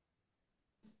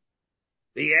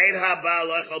 The Ein HaBaal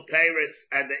Lechol Peiris,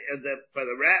 and for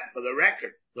the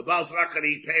record, the Baal's not going to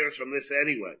eat Peiris from this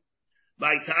anyway.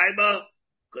 By Taima,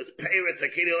 because Peiris,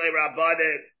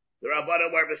 the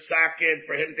Rabbanan were misakin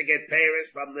for him to get Peiris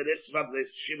from the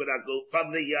Shimon Aguf,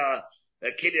 from the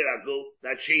Kinyan Aguf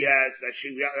that she has, that she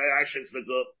rations the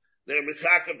Guf. They're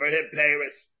misakin for him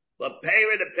Peiris. But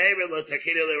Peiris and Peiris, the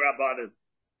Kinyan Rabbanan.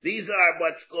 These are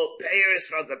what's called Peiris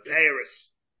from the Peiris.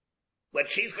 When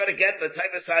she's going to get the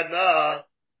type of Sanah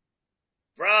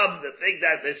from the thing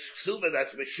that the Ksuba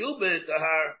that's Meshubah to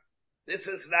her, this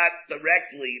is not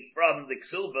directly from the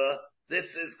Ksuba. This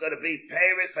is going to be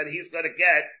Peiris, and he's going to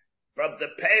get from the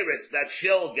Peiris that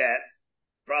she'll get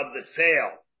from the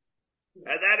sale.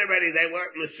 And that already, they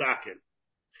weren't Misakin.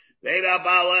 We're not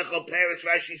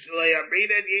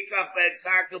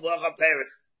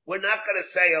going to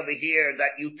say over here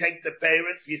that you take the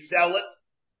Peiris, you sell it,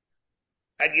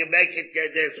 and you make it,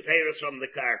 there's Peiris from the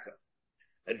Karka.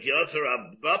 And Yosef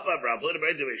Bava, Rav Huda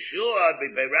Ben Yeshua,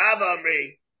 B'Rav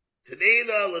Amri,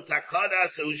 Tanina l'Takana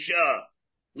Susha.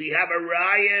 We have a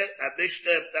riot, a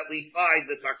mishnah that we find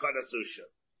the Takana Susha.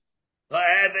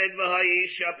 Ha'evid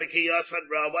v'ha'isha b'kiyasan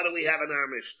ra. What do we have in our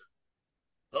mishnah?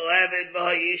 Ha'evid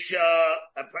v'ha'isha,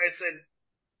 a person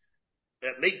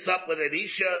that meets up with an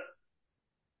isha,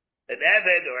 an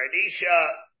evid or an isha,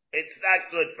 it's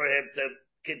not good for him to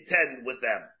contend with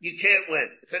them. You can't win.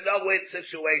 It's a no-win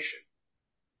situation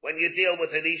when you deal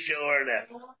with an isha or an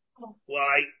evid.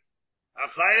 Why?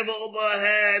 If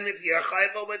you're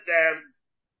chayav with them,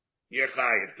 you're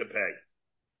chayav to pay.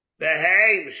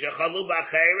 Beheim shechalu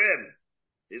b'cheirim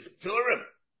is pturim.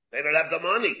 They don't have the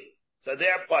money, so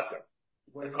they're putter.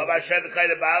 So they don't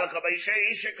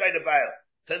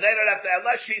have to,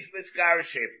 unless she's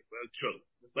miscarishing. True.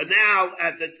 But now,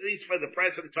 at least for the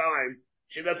present time,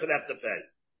 she doesn't have to pay.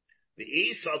 The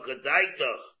Isal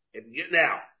Kedaitach,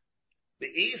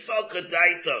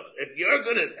 if you're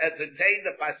going to entertain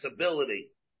the possibility,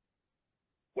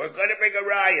 we're going to bring a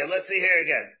raya. Let's see here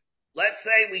again. let's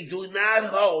say we do not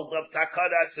hold of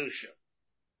takada susha.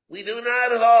 We do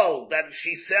not hold that if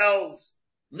she sells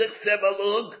lichse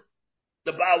balug,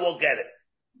 the Baal will get it.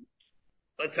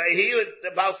 Let's say here,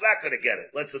 the Baal's not going to get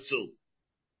it. Let's assume.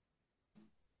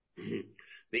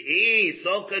 The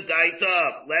solka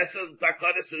daitach, lesson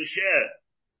takada susha.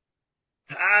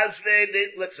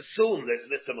 Let's assume there's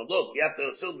nitzah malug. You have to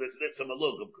assume there's nitzah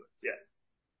malug, of course, yeah.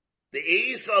 The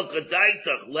solka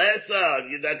daitach,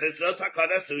 lesson, that there's no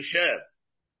takada susha.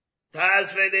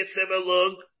 Tazve nitzah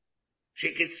malug.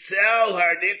 She could sell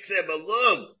her nitzah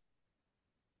malug.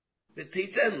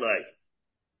 B'titan lay.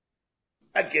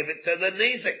 I give it to the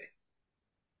nizik.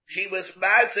 She was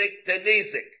mazik to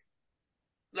nizik.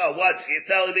 No, what? You're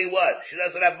telling me what? She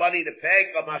doesn't have money to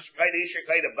pay?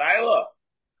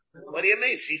 What do you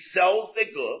mean? She sells the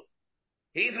goof.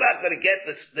 He's not going to get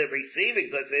the receiving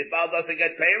because the Baal doesn't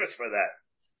get payers for that.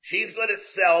 She's going to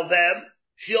sell them.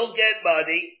 She'll get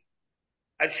money.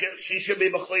 And she should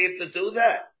be mechuyev to do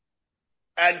that.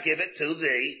 And give it to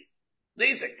the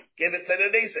nizik. Give it to the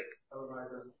nizik.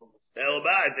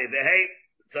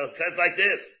 So it says like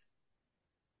this.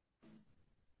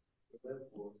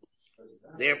 Therefore,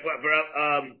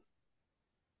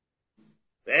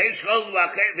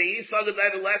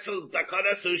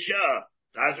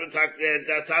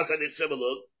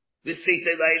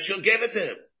 she'll give it to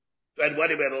him. And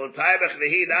what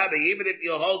even if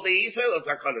you hold the Yisrael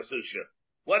takana susha,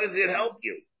 what does it help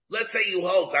you? Let's say you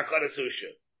hold takana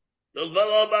susha.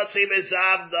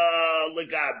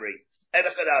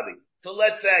 So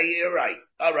let's say you're right.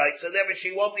 All right. So then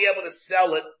she won't be able to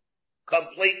sell it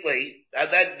completely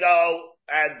and then go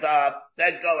and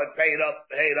pay it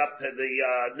up to the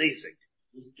leasing.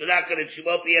 She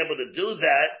won't be able to do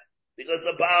that because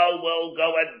the Baal will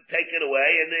go and take it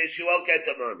away and then she won't get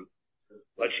the money.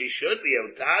 But she should be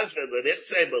able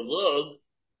to,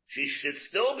 she should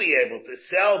still be able to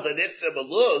sell the Nitzah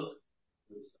Malug.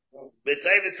 But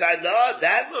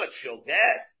that much she'll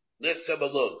get. Nitzah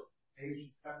Malug.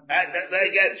 And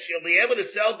again, she'll be able to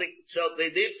sell the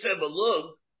Nitzah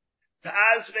Malug.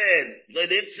 Tazvin, the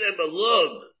Nitzah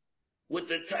Malug, with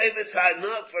the Taivas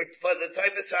Hana, for the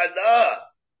Taivas Hana,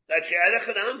 that she had a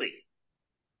Chanami.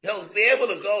 He'll be able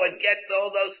to go and get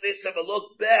all those Nitzah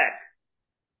Malug back.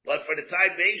 But for the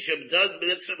time being, she does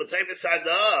Nitzah Taivas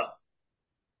Hana,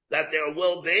 that there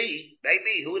will be,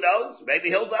 maybe, who knows, maybe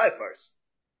he'll die first.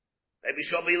 Maybe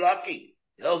she'll be lucky.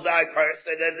 He'll die first,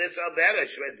 and then this will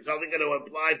vanish. It's only going to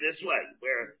apply this way,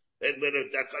 where that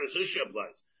kind of susha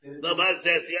applies. The man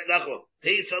says,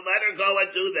 so let her go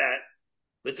and do that.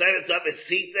 But then it's up as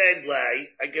sita and lay,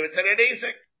 and give it to the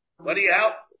nizik. What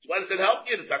does it help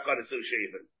you to talk on a susha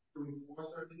even?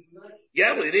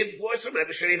 Yeah, we didn't force her.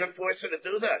 Maybe she didn't even force her to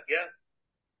do that, yeah.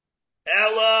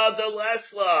 Ella the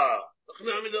Lesla.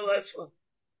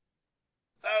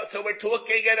 So we're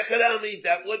talking at a Chanami.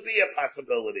 That would be a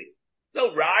possibility.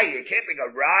 No raya. You can't bring a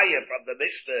raya from the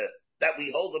Mishnah that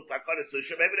we hold of Takana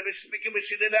Susha. Maybe the Mishnah speaking, but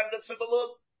she didn't have the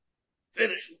Simalug.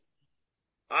 Finish.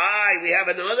 We have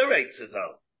another answer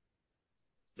though.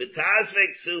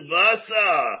 V'tazvik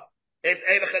Suvasa. If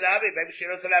Ein Chanami, maybe she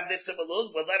doesn't have this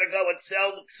Simalug, but let her go and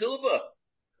sell the Ksuba.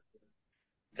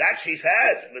 That she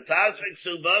has. V'tazvik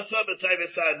Suvasa,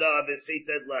 v'tayvasada,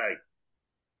 v'sited leg.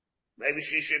 Maybe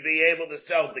she should be able to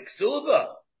sell the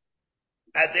Ksuba.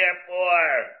 And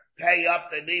therefore, pay up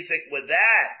the nizik with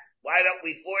that. Why don't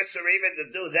we force her even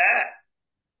to do that?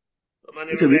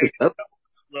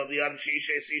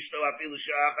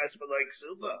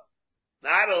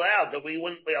 Not allowed, that we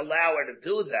wouldn't allow her to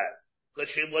do that.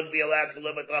 Because she wouldn't be allowed to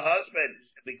live with her husband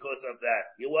because of that.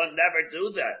 You will never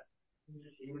do that.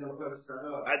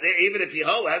 Even if you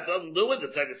hold, it has nothing to do with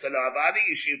the type of Sanavadi,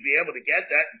 you should be able to get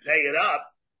that and pay it up.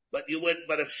 But you wouldn't,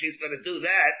 but if she's going to do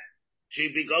that,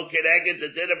 she'd be go Keneged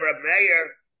the din of a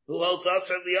mayor who holds us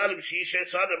from the other. She should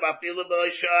son of Afilim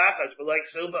Shachas for like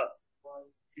Suba.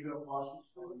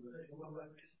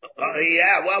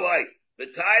 Yeah, wait.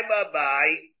 The time of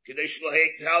by,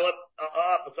 tell him,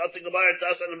 something about it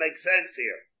doesn't make sense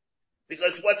here.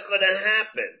 Because what's going to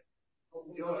happen?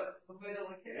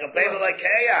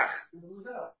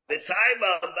 The time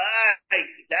of by,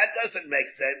 that doesn't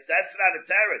make sense. That's not a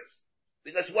teretz.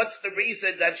 Because what's the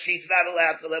reason that she's not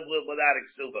allowed to live without a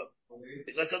ksuba?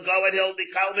 Because he'll go and he'll be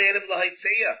kal b'edim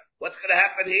l'haitziyah. What's going to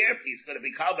happen here? If he's going to be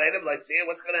kal b'edim l'haitziyah,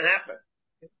 what's going to happen?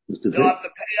 He'll have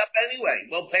to pay up anyway.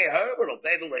 We'll pay her, but he'll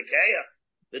pay the lekeya.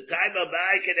 The time of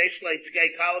my kadesh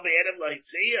l'haitziyah kal b'edim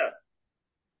l'haitziyah.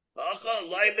 Acha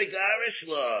l'ay megarish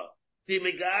la. The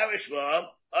megarish la.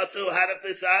 Also had a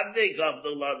pisavni gav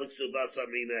the la l'ksuba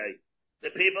samine. The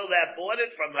people that bought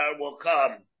it from her will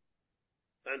come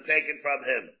and take it from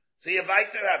him. So you might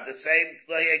have the same,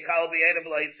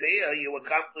 you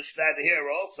accomplish that here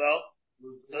also.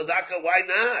 So Daka, why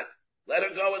not? Let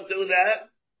her go and do that.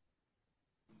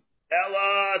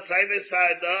 Ella,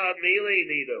 Taivisada, Mili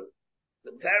Nidu.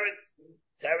 The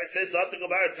Teretz says something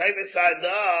about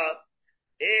Taivisada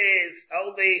is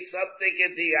only something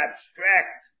in the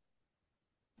abstract,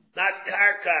 not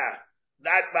karka,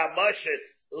 not mamoshes,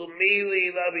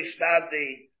 umili lo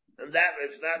mishtabdi, and that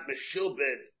is not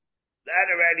meshubin. That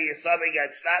already is something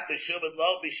that's not meshubin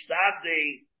lo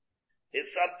mishtabdi.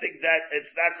 It's something that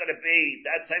it's not going to be.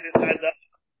 That type of sada,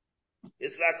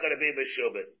 it's not going to be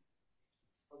meshubin.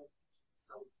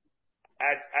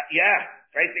 Yeah,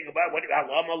 great thing about what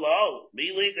halam alone.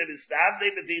 Mili that is stabdi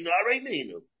b'dinare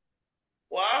ninu.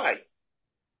 Why?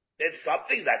 It's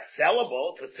something that's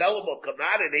sellable. It's a sellable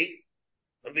commodity.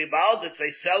 And Bibalд, it's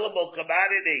a sellable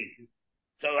commodity.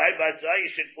 So you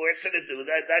should force her to do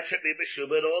that. That should be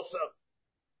Meshubit also.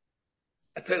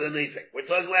 To the Nisik. We're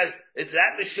talking about, is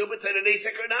that Meshubit to the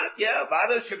Nisik or not? Yeah,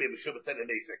 Bava should be Meshubit to the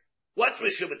Nisik. What's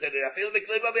Meshubit to the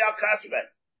Nisik?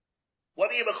 What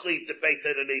do you mechleep to pay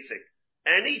to the Nisik?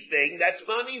 Anything that's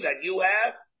money that you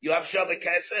have Shavah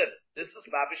Kesef. This is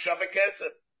Bava Shavah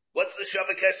Kesef. What's the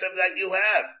Shavah Kesef that you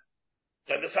have?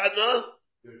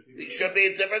 It should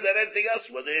be different than anything else.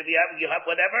 Whether you have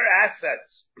whatever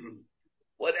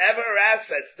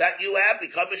assets that you have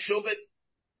become a shubit.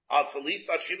 At least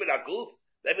on shibit aguf,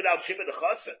 maybe not shibit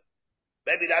achotzer,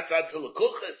 maybe that's on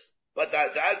tulekuchas, but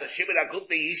that's a shibit aguf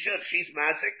the isha if she's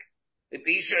mazik. If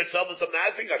the isha herself is a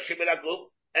mazik, or shibit aguf,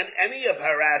 and any of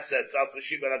her assets after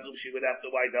shibit aguf, she would have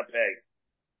to wind up paying.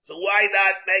 So why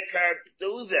not make her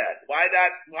do that? Why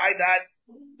not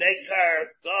make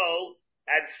her go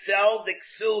and sell the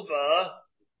ksuva,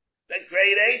 the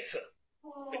great Eitzah?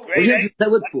 The great Eitzah,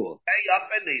 sell it for? Pay up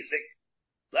in Nizik.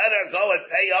 Let her go and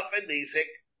pay up in Nizik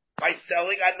by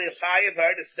selling on the high of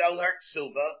her to sell her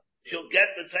ksuva. She'll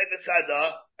get the Tevis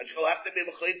Hada, and she'll have to be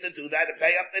mechlein to do that and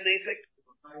pay up the Nizik.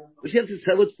 What she has to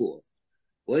sell it for?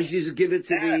 Why don't you just give it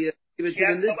to She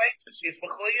has to wait till she's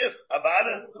mechlein about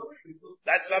it.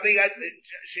 That's something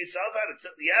she sells on it.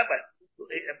 Yeah,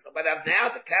 but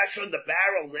now the cash on the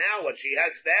barrel now, what she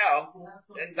has now,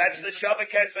 that's the Shavah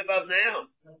Kesef of now.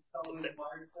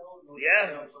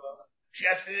 Yeah. She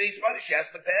has to need money. She has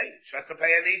to pay. She has to pay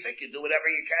a Nizik. You do whatever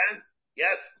you can.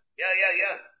 Yes.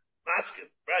 Yeah. Maskim.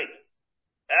 Right.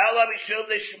 Ela Mishum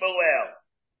the Shmuel.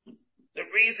 The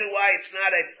reason why it's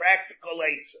not a practical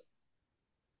Eitzah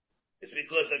is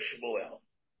because of Shmuel.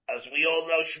 As we all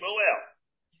know Shmuel.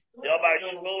 Yobar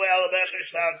Shmuel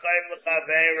Bechishtav Chayim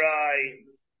L'Chaverai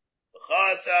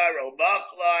L'Chazar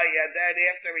U'Machlai, and then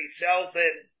after he sells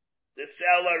it, the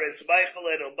seller is Michael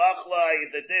and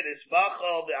U'Machlai, the din is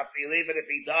Machal, even if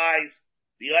he dies,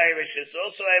 the Irish is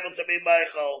also able to be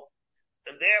Michael,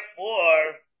 and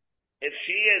therefore, if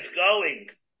she is going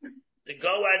to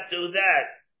go and do that,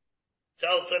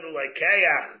 sell to the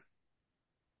Lekeach,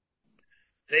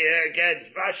 there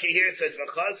again, Rashi here says,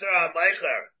 L'Chazar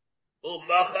Ha'Meicher,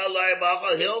 U'Machal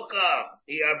Machal Hilkach,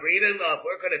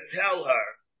 we're going to tell her,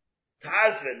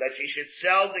 Tazvin, that she should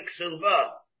sell the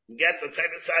Ksuva, and get the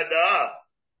Tevis Hada.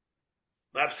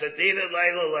 Mafsadina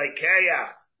Laila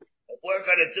Lekeach. If we're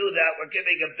going to do that, we're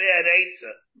giving a bad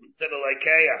Eitzah to the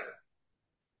Lekeach.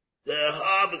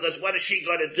 Because what is she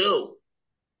going to do?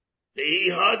 The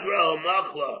Hadra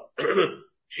Machla.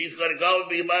 She's going to go and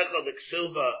be Machla the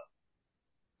Ksuva.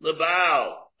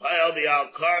 Lebal. Payal Bial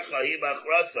Karcha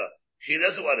Himachrasa. She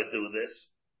doesn't want to do this.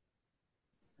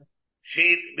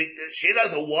 She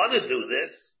doesn't want to do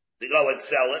this, to go and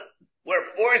sell it. We're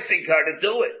forcing her to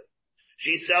do it.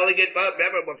 She's selling it, but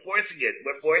remember, we're forcing it.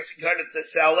 We're forcing her to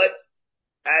sell it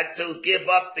and to give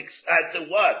up to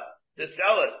what? To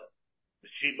sell it.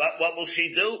 What will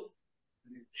she do?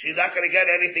 She's not going to get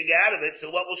anything out of it,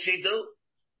 so what will she do?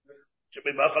 Should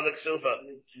be Machal Ksufa.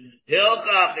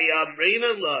 Hilkach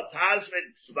Yamrina La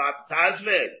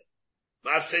Tazvin.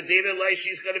 Mafsadina Lay,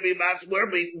 she's going to be we're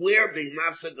being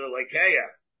Mafsad Lekeya,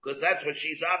 because that's what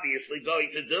she's obviously going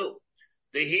to do.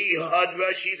 The He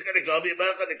Hadra, she's going to go be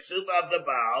Machal Ksufa of the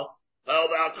Baal.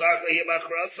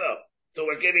 So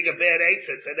we're getting a bad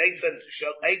Eitzah. It's an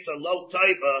Eitzah low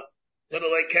taiva to the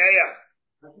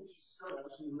Lekeya.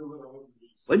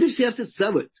 Why does she have to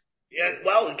sell it? Yeah,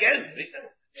 well, again,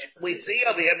 we see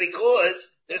over here because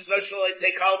there's no sure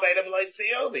take Halbeid of Light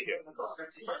see over here.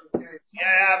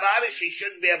 Yeah, she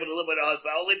shouldn't be able to live with her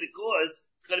husband only because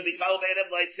it's going to be Halbeid of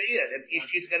Light see it. If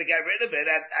she's going to get rid of it,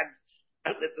 and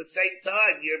at the same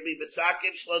time, you'll be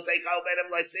Misakim, she'll take Halbeid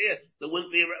of Light see it. There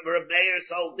wouldn't be Reb Meir's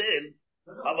whole din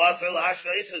of Asr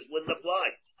L'Ashreisas wouldn't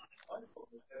apply.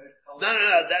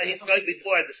 No. That he's going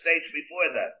before the stage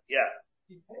before that. Yeah.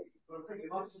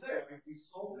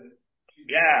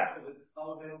 Yeah.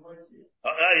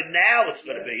 Now it's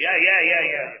going to be. Yeah.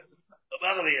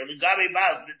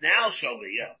 Now show me.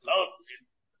 Yeah. Oh.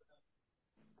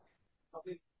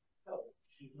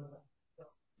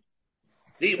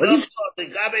 The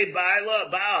Gabe Baila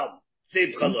Baal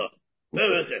Simchala.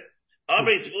 Where is it?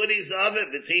 Amri's foodies of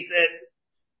it, Betita.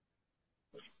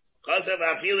 Cause of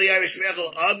Afili Irish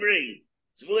Mechel Amri.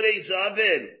 Foodies of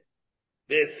it.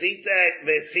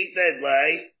 Besita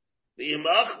lay. The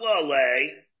Machla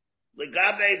lay. The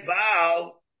Gabe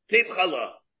Baal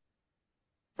Simchala.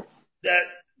 That,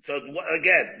 so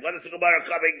again, what is the Gemara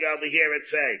coming over here and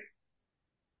saying?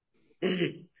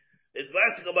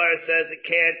 The Gemara says it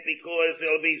can't because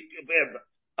it'll be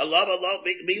Allah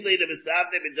Milina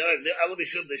Misnavne B'Dorim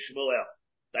Elamishum Shmuel.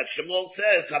 That Shmuel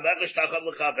says Hamechash Tacham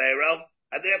L'Chaveiro,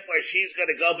 and therefore she's going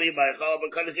to go be Michael,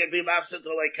 but going to be Mafsed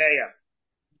L'Lekeach.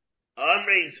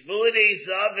 Amri Zvudi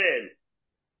Zavin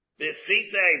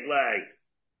B'Sitei Lay.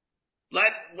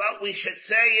 What we should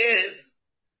say is,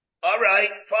 all right,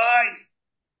 fine,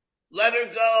 let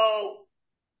her go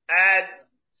and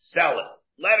sell it.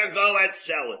 Let her go and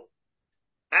sell it.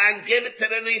 And give it to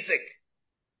the Nisik.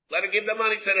 Let her give the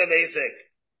money to the Nisik.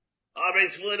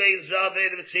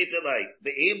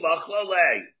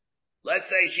 Let's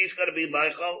say she's going to be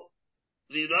Michael.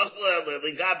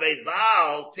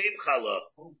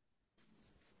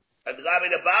 And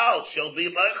the Baal, she'll be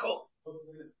Michael.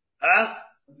 Huh?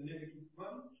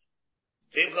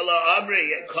 Timchala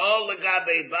Amri, call the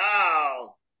Gabe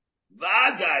Baal.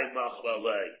 Vadai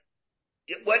Machlale.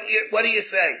 What do you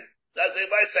say? Does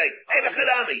anybody say, hey,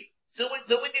 Mechadami, do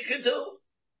what you can do?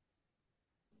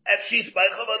 If she's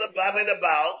Michael on the Bava and the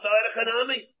Baal, so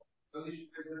Mechadami.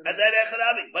 And then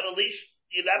Mechadami. But at least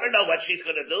you never know what she's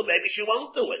going to do. Maybe she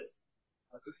won't do it.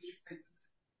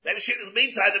 Maybe she, in the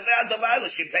meantime, the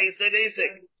violence, she pays the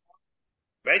Nisik.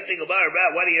 Right thing about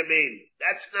what do you mean?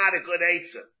 That's not a good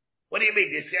answer. What do you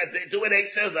mean? You do an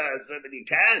answer, you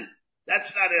can.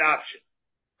 That's not an option.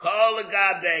 Call the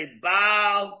Gabe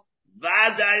Baal.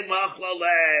 Vadai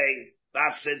Machlale,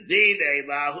 Bafsedine,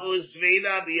 Mahuz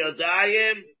Vina,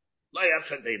 Biodayim, Lo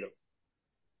Yafsedino.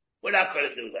 We're not going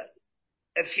to do that.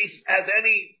 If she has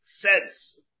any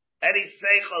sense, any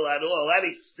seichel at all,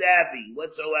 any savvy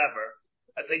whatsoever,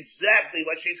 that's exactly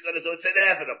what she's going to do. It's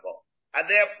inevitable. And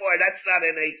therefore, that's not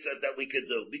an answer that we can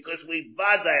do, because we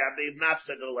Vadai, I mean,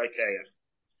 Mafsedu Lekeach.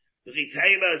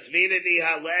 Ritema Zvinini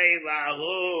Halei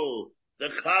Lahu. The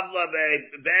Chavla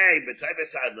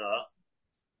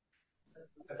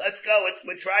let's go.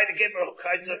 We're trying to give her all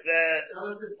kinds of,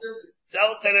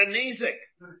 sell to the Nizik.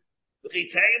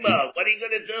 Ritema, what are you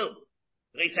going to do?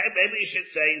 Ritema, maybe you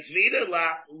should say, Zvina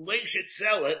La, we should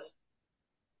sell it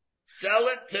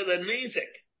to the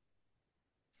Nizik.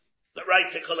 The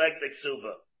right to collect the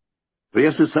Ksuva. What do you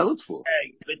have to sell it for?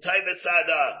 Hey, the Taiva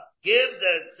Sada. Give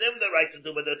the right to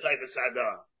do with the Taiva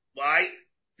Sada. Why?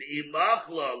 The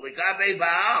Imachlo, L'Gabe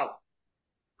Baal.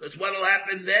 Because what'll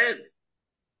happen then?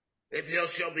 If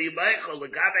she'll be Michael,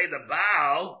 L'Gabe the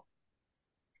Baal,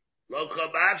 Lo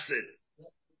Chobavsid.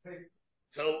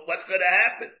 So what's going to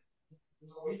happen?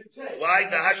 Why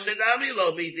the Hashanami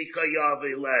Lo Midi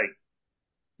Kayavi Leg?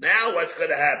 Now what's going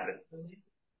to happen?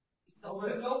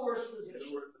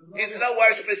 It's no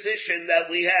worse position that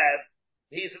we have.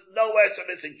 He's no worse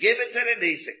position. Give it to the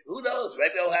Nisik. Who knows?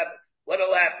 Maybe it'll happen.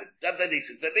 What'll happen? In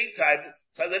the meantime,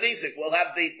 so the Nisik will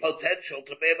have the potential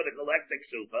to be able to collect the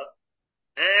Ksufa,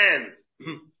 and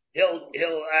he'll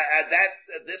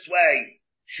this way,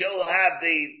 she'll have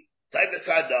the type of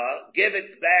Sada, give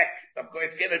it back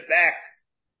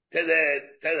to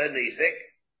the Nisik.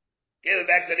 Give it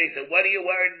back to the Nisik. What are you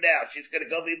worried now? She's gonna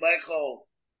go be Michael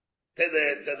to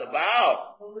the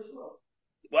Baal.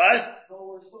 What?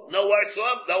 No worse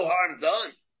off, no harm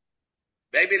done.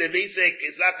 Maybe the Nisik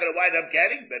is not going to wind up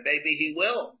getting, but maybe he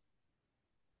will.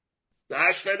 The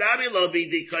Hashtanami lo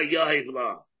bidika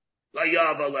yahivla. La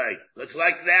yavalei. It's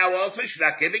like now also, she's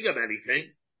not giving him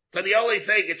anything. So the only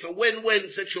thing, it's a win-win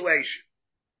situation.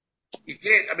 You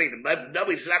can't,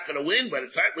 nobody's not going to win, but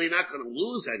it's certainly not going to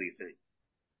lose anything.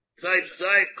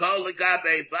 Saif, kol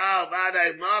legabe baal,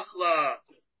 vadai machla.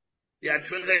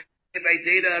 Yatrilei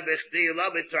beidina b'chdi lo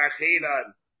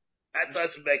mitrachinan. That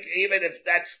doesn't make, even if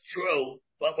that's true,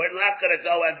 but we're not going to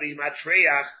go and be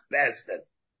matriach besdin.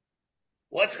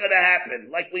 What's going to happen?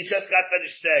 Like we just got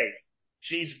finished saying,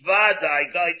 she's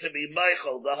vadai going to be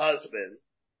Michael, the husband.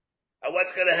 And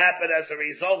what's going to happen as a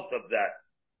result of that?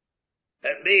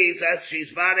 It means that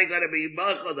she's vadai going to be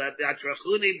Michael, that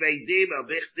yatrachuni beidim el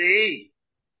bichdi.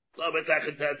 But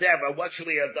what should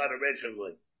we have done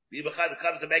originally? The Yibachad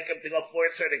comes to make him to go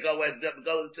force her to go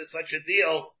into such a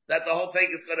deal that the whole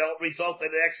thing is going to result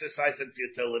in an exercise in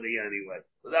futility anyway.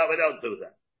 No, we don't do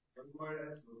that.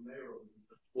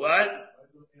 What?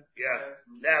 Yeah.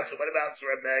 Now, so what about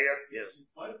Rebbeya?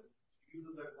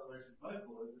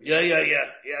 Yeah.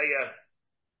 Yeah.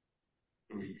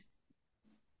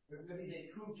 Maybe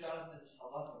they proved Jonathan's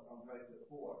halacha from right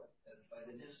before, that by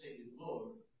the devastated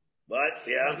Lord. What?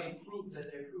 Yeah. They proved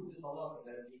this halacha,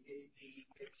 that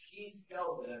if she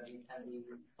sells it and the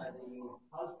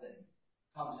husband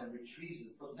comes and retrieves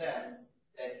it from them,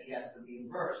 that he has to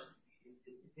reimburse.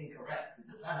 It's incorrect. It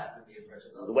does not have to reimburse.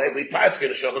 The way we pass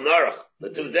it, Shulchan Aruch,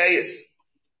 the 2 days.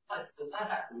 It does not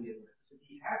have to reimburse. If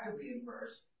he had to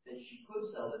reimburse, then she could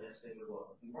sell the devastated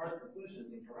Lord. The Gemara's conclusion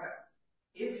is incorrect.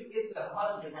 If the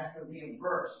husband has to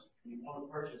reimburse the one who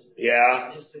purchased it,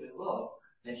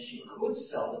 then she could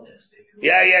sell the devastated Lord.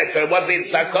 Yeah, so it wouldn't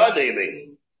be tzakah, you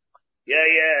mean? Yeah,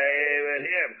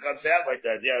 it comes out like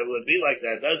that. Yeah, it would be like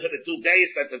that. Those are the 2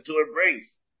 days that the tour brings.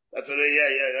 That's what,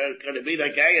 it's going to be the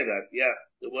gay of that. Yeah,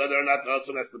 whether or not the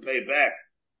husband has to pay back.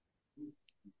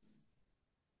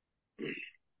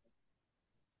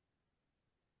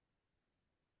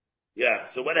 Yeah,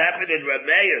 so what happened in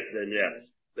Rameus then, yeah.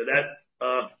 So that,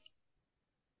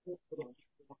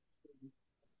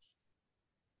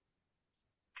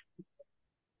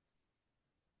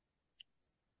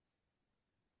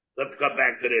 let's come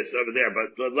back to this over there,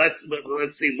 but let's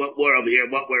see what we're over here,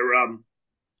 what we're,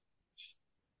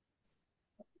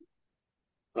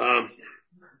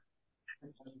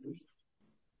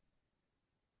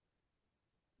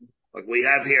 like we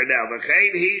have here now.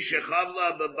 V'chein hi shechavla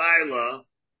b'bayla,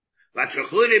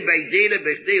 v'tshachuni beidina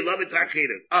b'chdi lo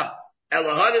b'tachina.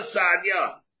 Elahad Sanya.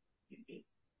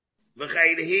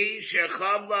 V'chein hi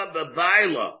shechavla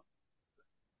b'bayla.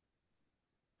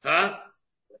 Huh?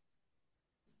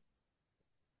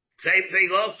 Same thing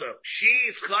also.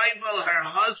 She's chayva her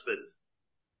husband.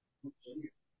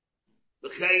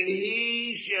 V'chein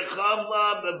hi shechavla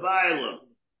b'bayla.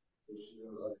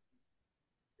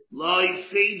 Lo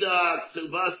yifsida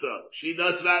ksuvasa. She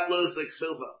does not lose the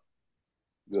ksuva.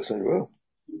 Yes, I will.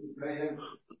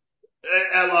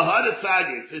 Elahad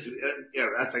Sanya. Yeah,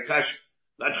 that's a question.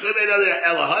 Let's go to another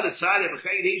Elahad Sanya.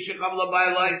 V'chein hi shechavla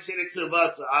b'bayla yifsida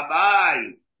ksuvasa. Abai.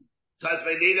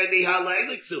 Tasvedina ni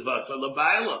halei ksuvasa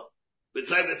l'bayla. Let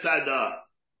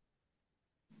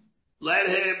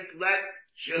him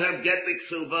get the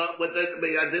ksuva with it,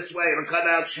 this way, it'll come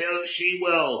out, she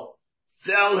will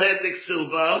sell him the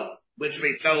ksuva, which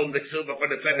means sell him the ksuva for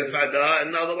the Tevesada.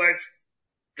 In other words,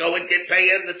 go and pay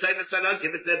him the Tevesada,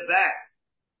 give it to him back.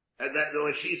 And that,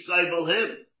 when she stable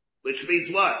him, which means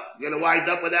what? You're gonna wind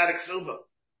up without a ksuva.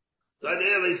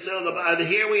 And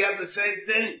here we have the same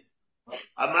thing.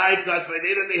 Because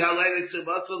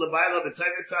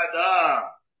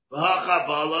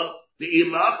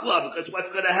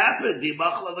what's going to happen? The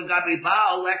imachla the gabi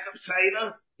baal lekam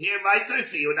seina here right there.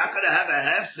 So you're not going to have a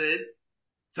hefsid.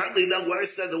 Certainly no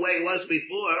worse than the way it was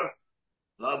before.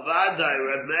 Havadai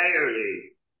Reb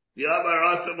Meiri. The Amar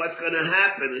also what's going to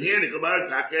happen? And here the Gemara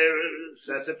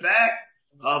says it back.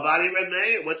 Havadai Reb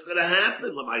Meiri. What's going to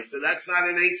happen? So that's not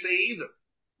an Eitzah either.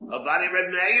 Havadai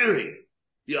Reb Meiri.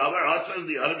 The other husband,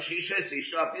 the other shisha,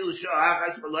 sisha, feel sha,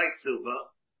 achas like suva.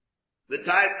 The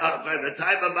type of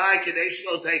my kadesh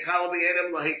lo take halabi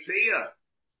edem lahitziya.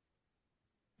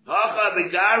 Hacha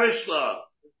begarish lo.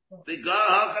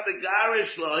 Hacha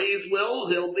begarish lo.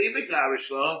 He'll be begarish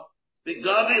lo.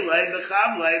 Begavi le,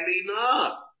 becham le,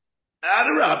 bina.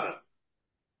 Adarabba.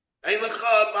 Ein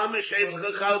lecha, mamish, ein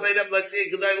lecha, halabi edem lahitziya,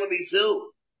 gedai lo mizu.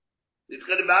 It's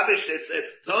gonna mamish,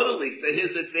 it's totally to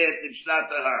his advantage, not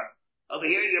to her. Over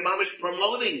here, your mom is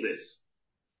promoting this.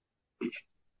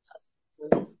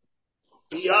 So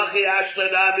basically,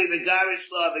 Hashtanami begarish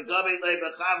law, begavi lay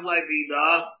bechav lay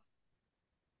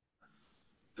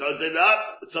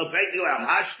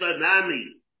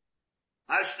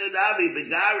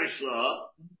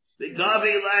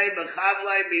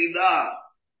bina.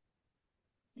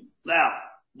 Now,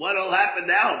 what will happen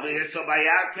now over here? So by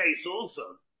our case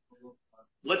also,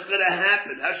 what's going to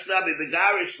happen? Hashtanami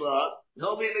begarish law.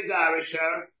 He'll be the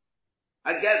garisher.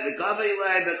 Again, the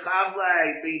gavilei, the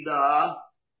chavlei, bina.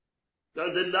 So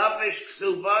the nafish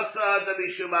ksuvasa, the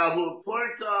mishumahu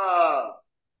porta.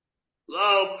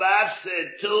 Lo mafsid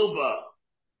tuba.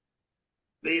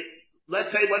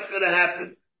 Let's say what's going to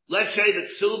happen. Let's say the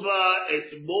ksuva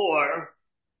is more.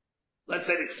 Let's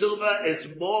say the ksuva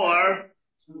is more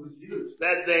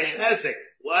than the hezek.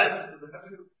 What?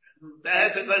 The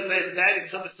hezek, let's say, is 10, the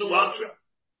ksuva is 200.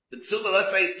 The ksuba,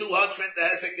 let's say, is 200, the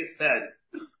hezek is 10.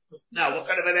 Now, what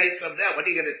kind of an eighth of that? What are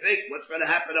you going to think? What's going to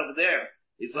happen over there?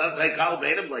 He's not like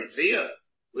Kalbedim like see ya.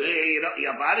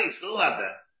 Your body still have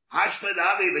that. Hashman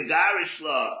Ami, the Garish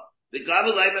law, the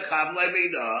Gabalay Mecham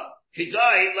Lemina,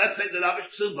 Kigai, let's say the Navish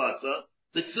Tsubasa,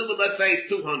 the Tsuba, let's say is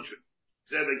 200.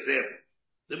 Same example.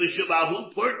 The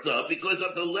Mishubahu Purta, because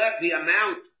of the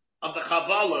amount of the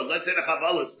Chavala, let's say the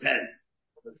Chavala is 10.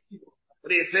 What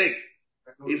do you think?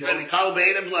 He's going to call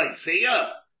Baitim like, see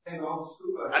ya? I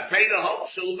pay the whole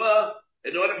Suba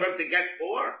in order for him to get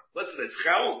 4. What's this,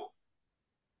 Chel?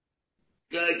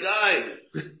 Good guy.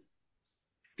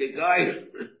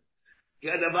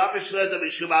 Yeah, the Mavishla, the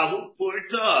Mishubahu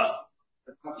Purta.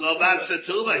 Lo Mapsa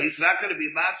Tuba. He's not going to be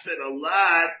Mapsa a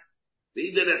lot.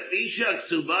 Either the Fisha,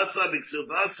 Ksubasa,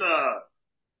 Miksubasa,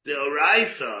 the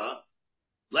Oraisa.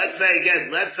 Let's say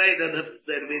that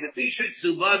the Fisha,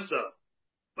 Ksubasa.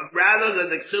 But rather than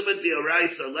the Ksubit the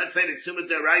Oraisa, let's say the Ksubit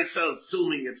the Oraisa,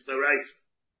 assuming it's the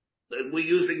Oraisa. We're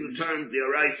using the term the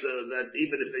Oraisa that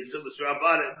even if they Ksubit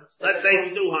Rabbanim, let's say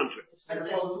it's 200.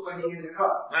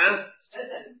 Huh?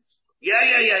 Yeah.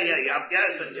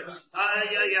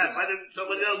 So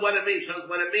what it means,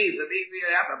 it means you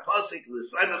have a pasuk with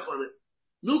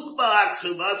Nukba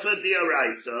Aksubasa the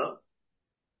Oraisa,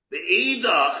 the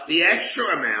Edach, the extra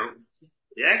amount,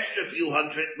 the extra few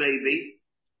hundred maybe,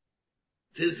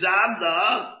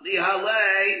 Tizamna, the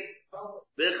Halei,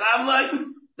 the Chamlai,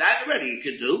 that already you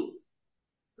could do.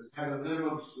 Have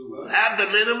the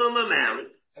minimum amount.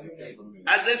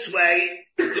 And this way,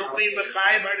 you'll be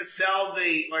mechayiv to sell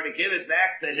or to give it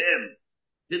back to him,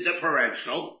 the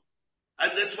differential.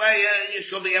 And this way, you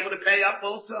shall be able to pay up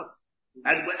also.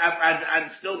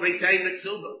 And still retain the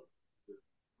ksuba.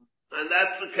 And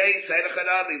that's the case,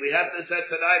 we have to say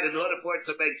tonight in order for it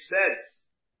to make sense.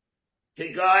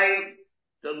 Kigai,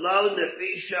 the loan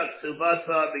nefisha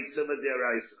ksubasa b'ksuba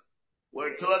deraisa.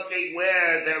 We're talking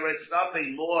where there is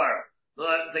nothing more.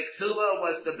 The ksuba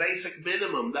was the basic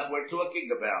minimum that we're talking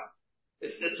about.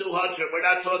 It's the 200. We're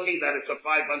not talking that it's a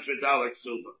 $500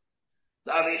 ksuba.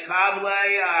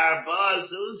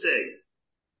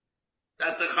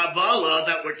 That the chavala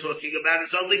that we're talking about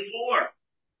is only 4.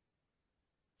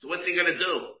 So what's he gonna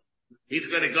do? He's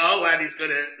gonna go and he's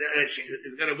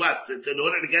gonna what? In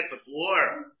order to get the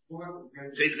 4.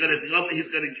 So he's gonna, in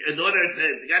order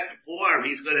to get the 4,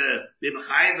 he's gonna be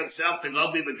mechayiv himself to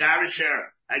go be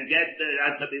megarisher and get,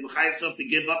 to be mechayiv himself to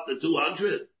give up the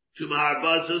 200. He's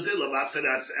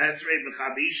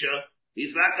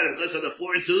not gonna, because of the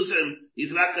 4 zuzim,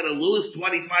 he's not gonna lose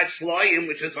 25 sloyim,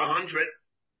 which is 100.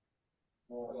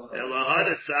 Elahad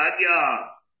Sadya.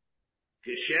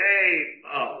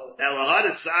 Elahad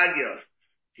Sadya.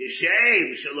 Kishem,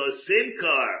 Shalo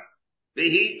Simkar.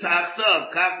 Vihi Tachtov,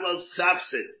 Kaflov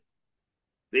Safsid.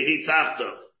 Vihi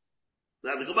Tachtov.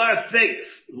 Now the Gemara thinks,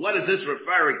 what is this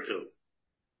referring to?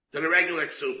 To the regular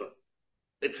ksuba.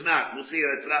 It's not. We'll see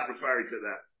it's not referring to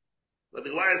that. But the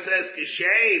Gemara says,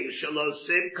 Kishem, Shalo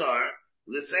Simkar.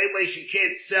 The same way she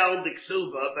can't sell the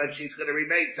ksuba, but she's going to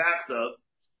remain Tachtov.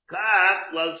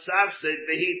 Kaf lo safsid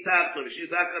v'hi tachtov. She's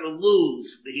not going to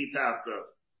lose v'hi tachtov.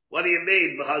 What do you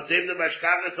mean? Like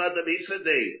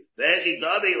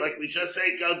we just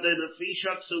say, the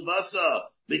fishak subasa,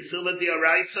 b'ksuba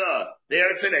diaraisa.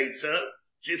 There it's an eitzah.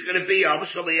 She's going to be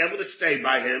able to stay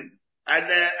by him, and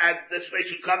this way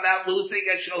she'll come out losing,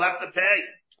 and she'll have to pay.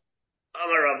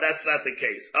 Amarav, that's not the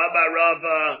case. Amarav,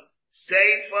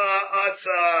 seifa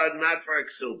asa, not for a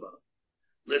ksuba.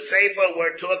 The Sefer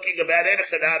we're talking about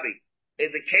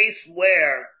in the case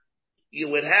where you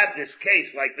would have this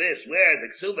case like this, where the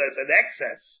ksuba is an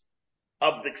excess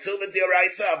of the ksuba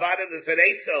d'oraisa, about it there's an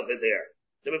eighth over there.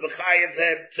 To be mechayiv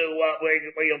him to,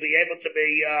 where you'll be able to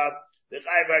be,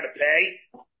 mechayiv to pay.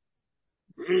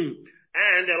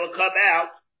 And it'll come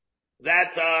out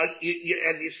that,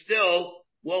 you still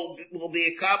will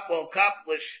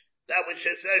accomplish that which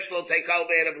it says will take all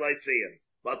man of Leitzion.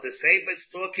 But the Sefer's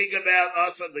talking about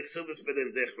also the Ksubas been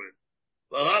indifferent.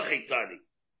 V'hachitani.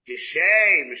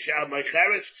 Kishem, shal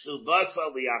mecheres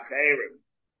Ksubasa li'acherim.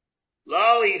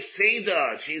 Lo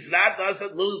ifsida. She's not,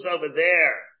 doesn't lose over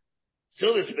there.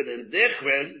 Ksubas been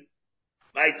indifferent.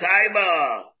 My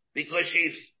timer, because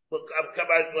she's, I'll come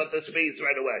out what this means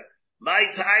right away. My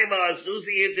timer,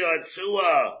 Zuzi into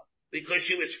Atsua, because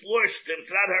she was forced, it's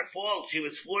not her fault, she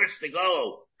was forced to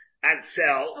go and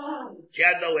sell. She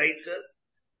had no eitzah.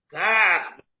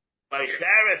 By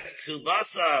Charis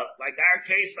Tsubasa, like our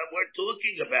case that we're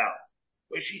talking about,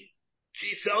 where she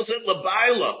sells it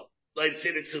Labaila, like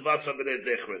see the Tsubasa b'nei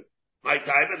Dichrin. My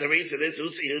time, and the reason is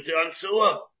Usi Yuti on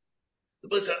Suah.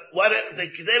 What the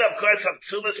kid of course of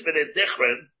Tsubas b'nei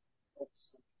Dichrin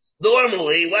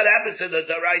Normally, what happens in the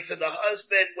Daraisa, the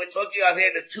husband, we're talking out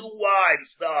here, the two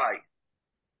wives die.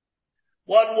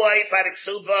 One wife had a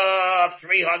ksuva of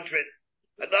 300.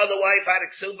 Another wife had a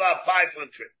ksuva of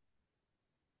 500.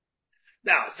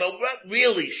 Now, so what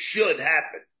really should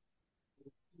happen?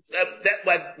 That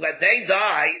when they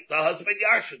die, the husband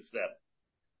yarshins them.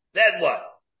 Then what?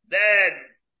 Then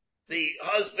the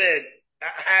husband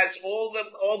has all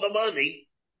the money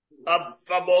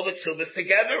from all the ksuvas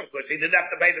together. Of course, he didn't have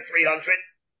to pay the 300.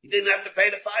 He didn't have to pay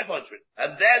the 500.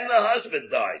 And then the husband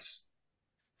dies.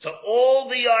 So all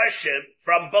the yarshim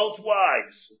from both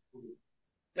wives,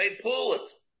 they pool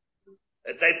it.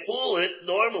 If they pool it,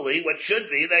 normally, what should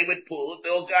be, they would pool it.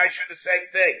 The old guy should the same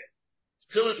thing.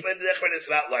 Tzulis ben Nichrin is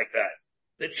not like that.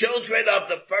 The children of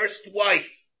the first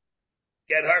wife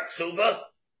get her ksuva.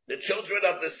 The children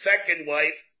of the second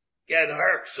wife get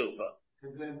her ksuva.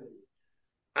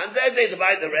 And then they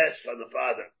divide the rest from the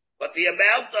father. But the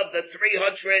amount of the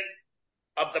 300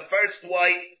 of the first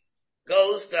wife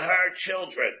goes to her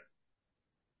children.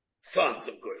 Sons,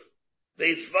 of course.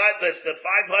 The 500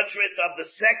 of the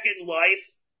second wife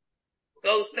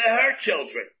goes to her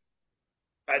children.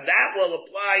 And that will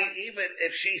apply even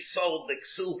if she sold the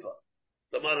ksuva,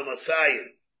 the Mana Masayim.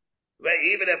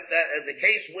 Even if in the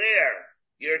case where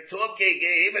you're talking,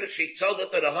 even if she told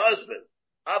it to the husband,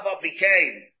 Ava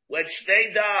became, when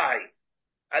they die,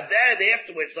 and then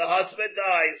afterwards the husband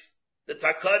dies, the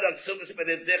takad of Ksuvas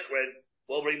ben Dichrin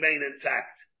will remain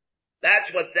intact.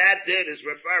 That's what that din is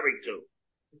referring to.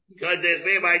 Because there's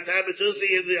me, my time is Uzi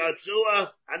in the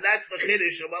Atzua, and that's the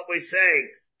Kiddush of what we're saying.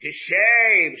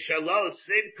 Kishem, Shalo,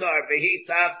 Sinkar, Vehi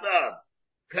Tachtav,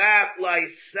 Kaf, Lai,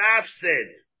 Safsid,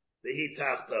 Vehi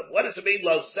Tachtav. What does it mean,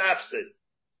 Lo Safsid?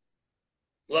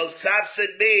 Lo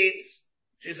Safsid means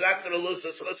she's not going to lose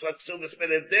a Schutz of Ksuvas ben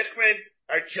Dichrin,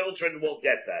 her children will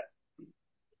get that.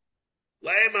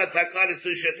 Lema Takana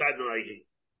Susha Tanoihi.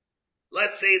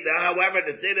 Let's see, however,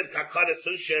 the din of Takana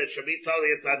Susha should be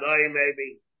totally a Tanoi,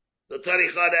 maybe. The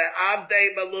Tarichada,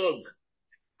 Avdei Malug,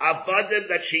 Avadim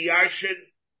that she yarshin,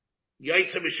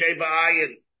 Yaitza B'Sheba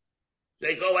Ayin.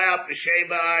 They go out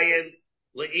B'Sheba Ayin,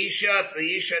 Leisha, if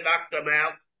the Isha knocked them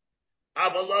out,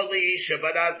 Avalo Leisha,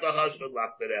 but as the husband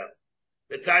locked it out.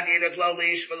 The Tanyina Lo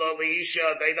Leisha, Lo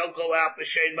Leisha, they don't go out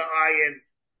B'Sheba Ayin,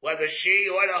 whether she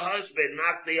or the husband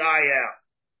knocked the eye out.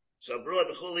 So, bro,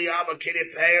 the Chuliyama,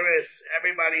 Kiddy Paris,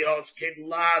 everybody holds Kid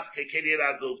Lav, Kiddy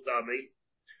Raguf Dummy.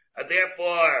 And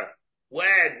therefore,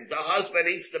 when the husband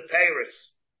eats the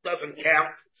Paris, doesn't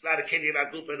count. It's not a Kiddy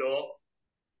Raguf at all.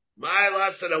 My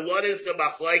love said, what is the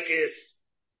Machlaikis?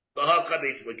 The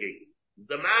Hakamiflagi.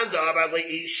 The man, the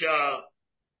Abali Isha,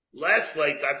 less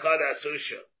like Takada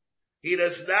Susha. He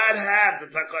does not have the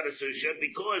Takada Susha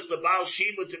because the Baal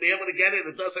Shimu to be able to get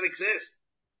it doesn't exist.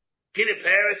 Kiddy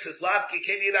Paris is Lavki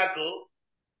Kiddy Raguf.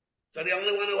 So the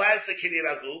only one who has the Kiddy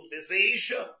Raguf is the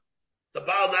Isha. The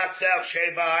Baal knocks out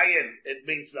Sheba Ayin, it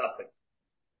means nothing.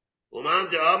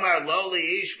 Uman de Omar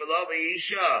Loli Ish Veloli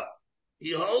Isha.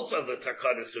 He holds of the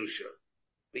Takana Susha.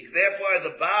 Therefore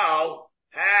the Baal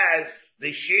has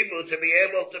the Shimu to be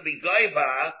able to be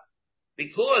Gaiva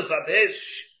because of his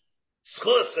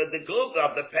schus and the Gug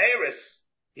of the Paris.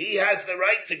 He has the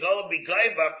right to go and be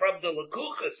Gaiva from the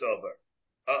Lakuchas over.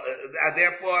 And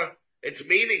therefore, it's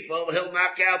meaningful. He'll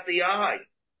knock out the eye.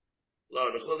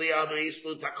 Lo, the Chuliyama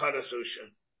Islu Takana Susha.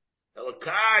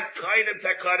 Elakad Kaidim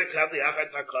Takana Kavli Achar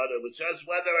Takana, which says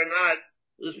whether or not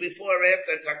it was before or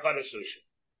after Takana Susha.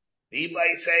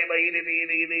 Ibay say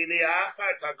the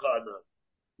Achar Takana.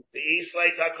 The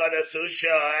Islay Takana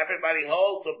Susha, everybody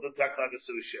holds of the Takana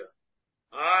Susha.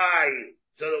 Aye.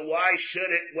 So why should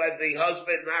it, when the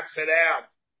husband knocks it out,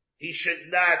 it should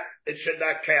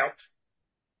not count.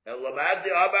 And Lamad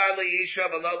the Amar Leisha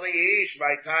V'lo Leish,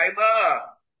 my timer.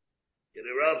 In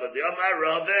the Rava, the Amar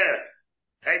Rava,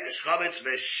 hey, the Shchametz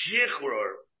V'Shichror,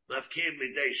 Mavkim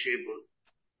Midei Shibud.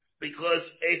 Because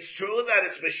it's true that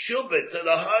it's Meshubit to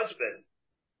the husband.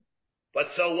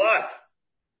 But so what?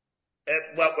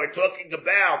 What we're talking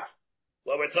about,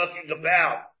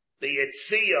 the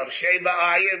Yitzia of Sheba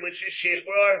Ayin, which is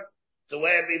Shichror, it's a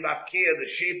way of being Mavkim the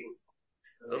Shibud.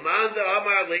 Lamad the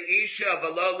Amar Leisha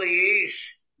V'lo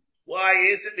Leish. Why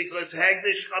is it? Because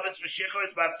Hegdish Chametz V'Shichror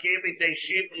is Mavkim Midei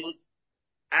Shibud.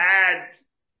 And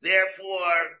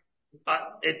therefore,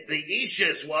 if the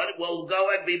Isha's one will go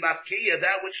and be mafkiya,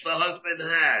 that which the husband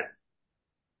had.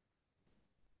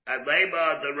 And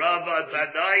Lema, the Rava,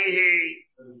 Tanaihi.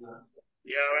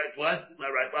 Yeah, alright, what?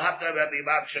 Alright, we'll have to have Rabbi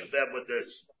Moshe them with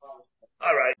this.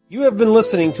 Alright. You have been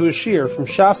listening to a shiur from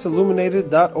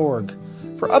shasilluminated.org.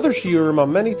 For other shiurim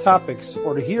on many topics,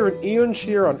 or to hear an Eon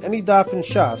shiur on any daf in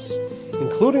Shas,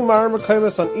 including Mara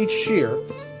Mekaymas on each shir,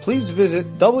 please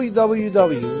visit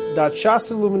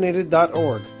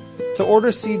www.shasilluminated.org. To order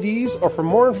CDs or for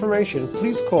more information,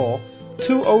 please call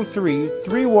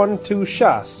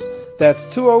 203-312-SHAS. That's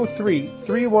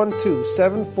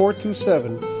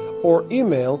 203-312-7427, or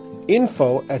email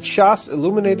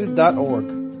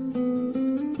info@shasilluminated.org.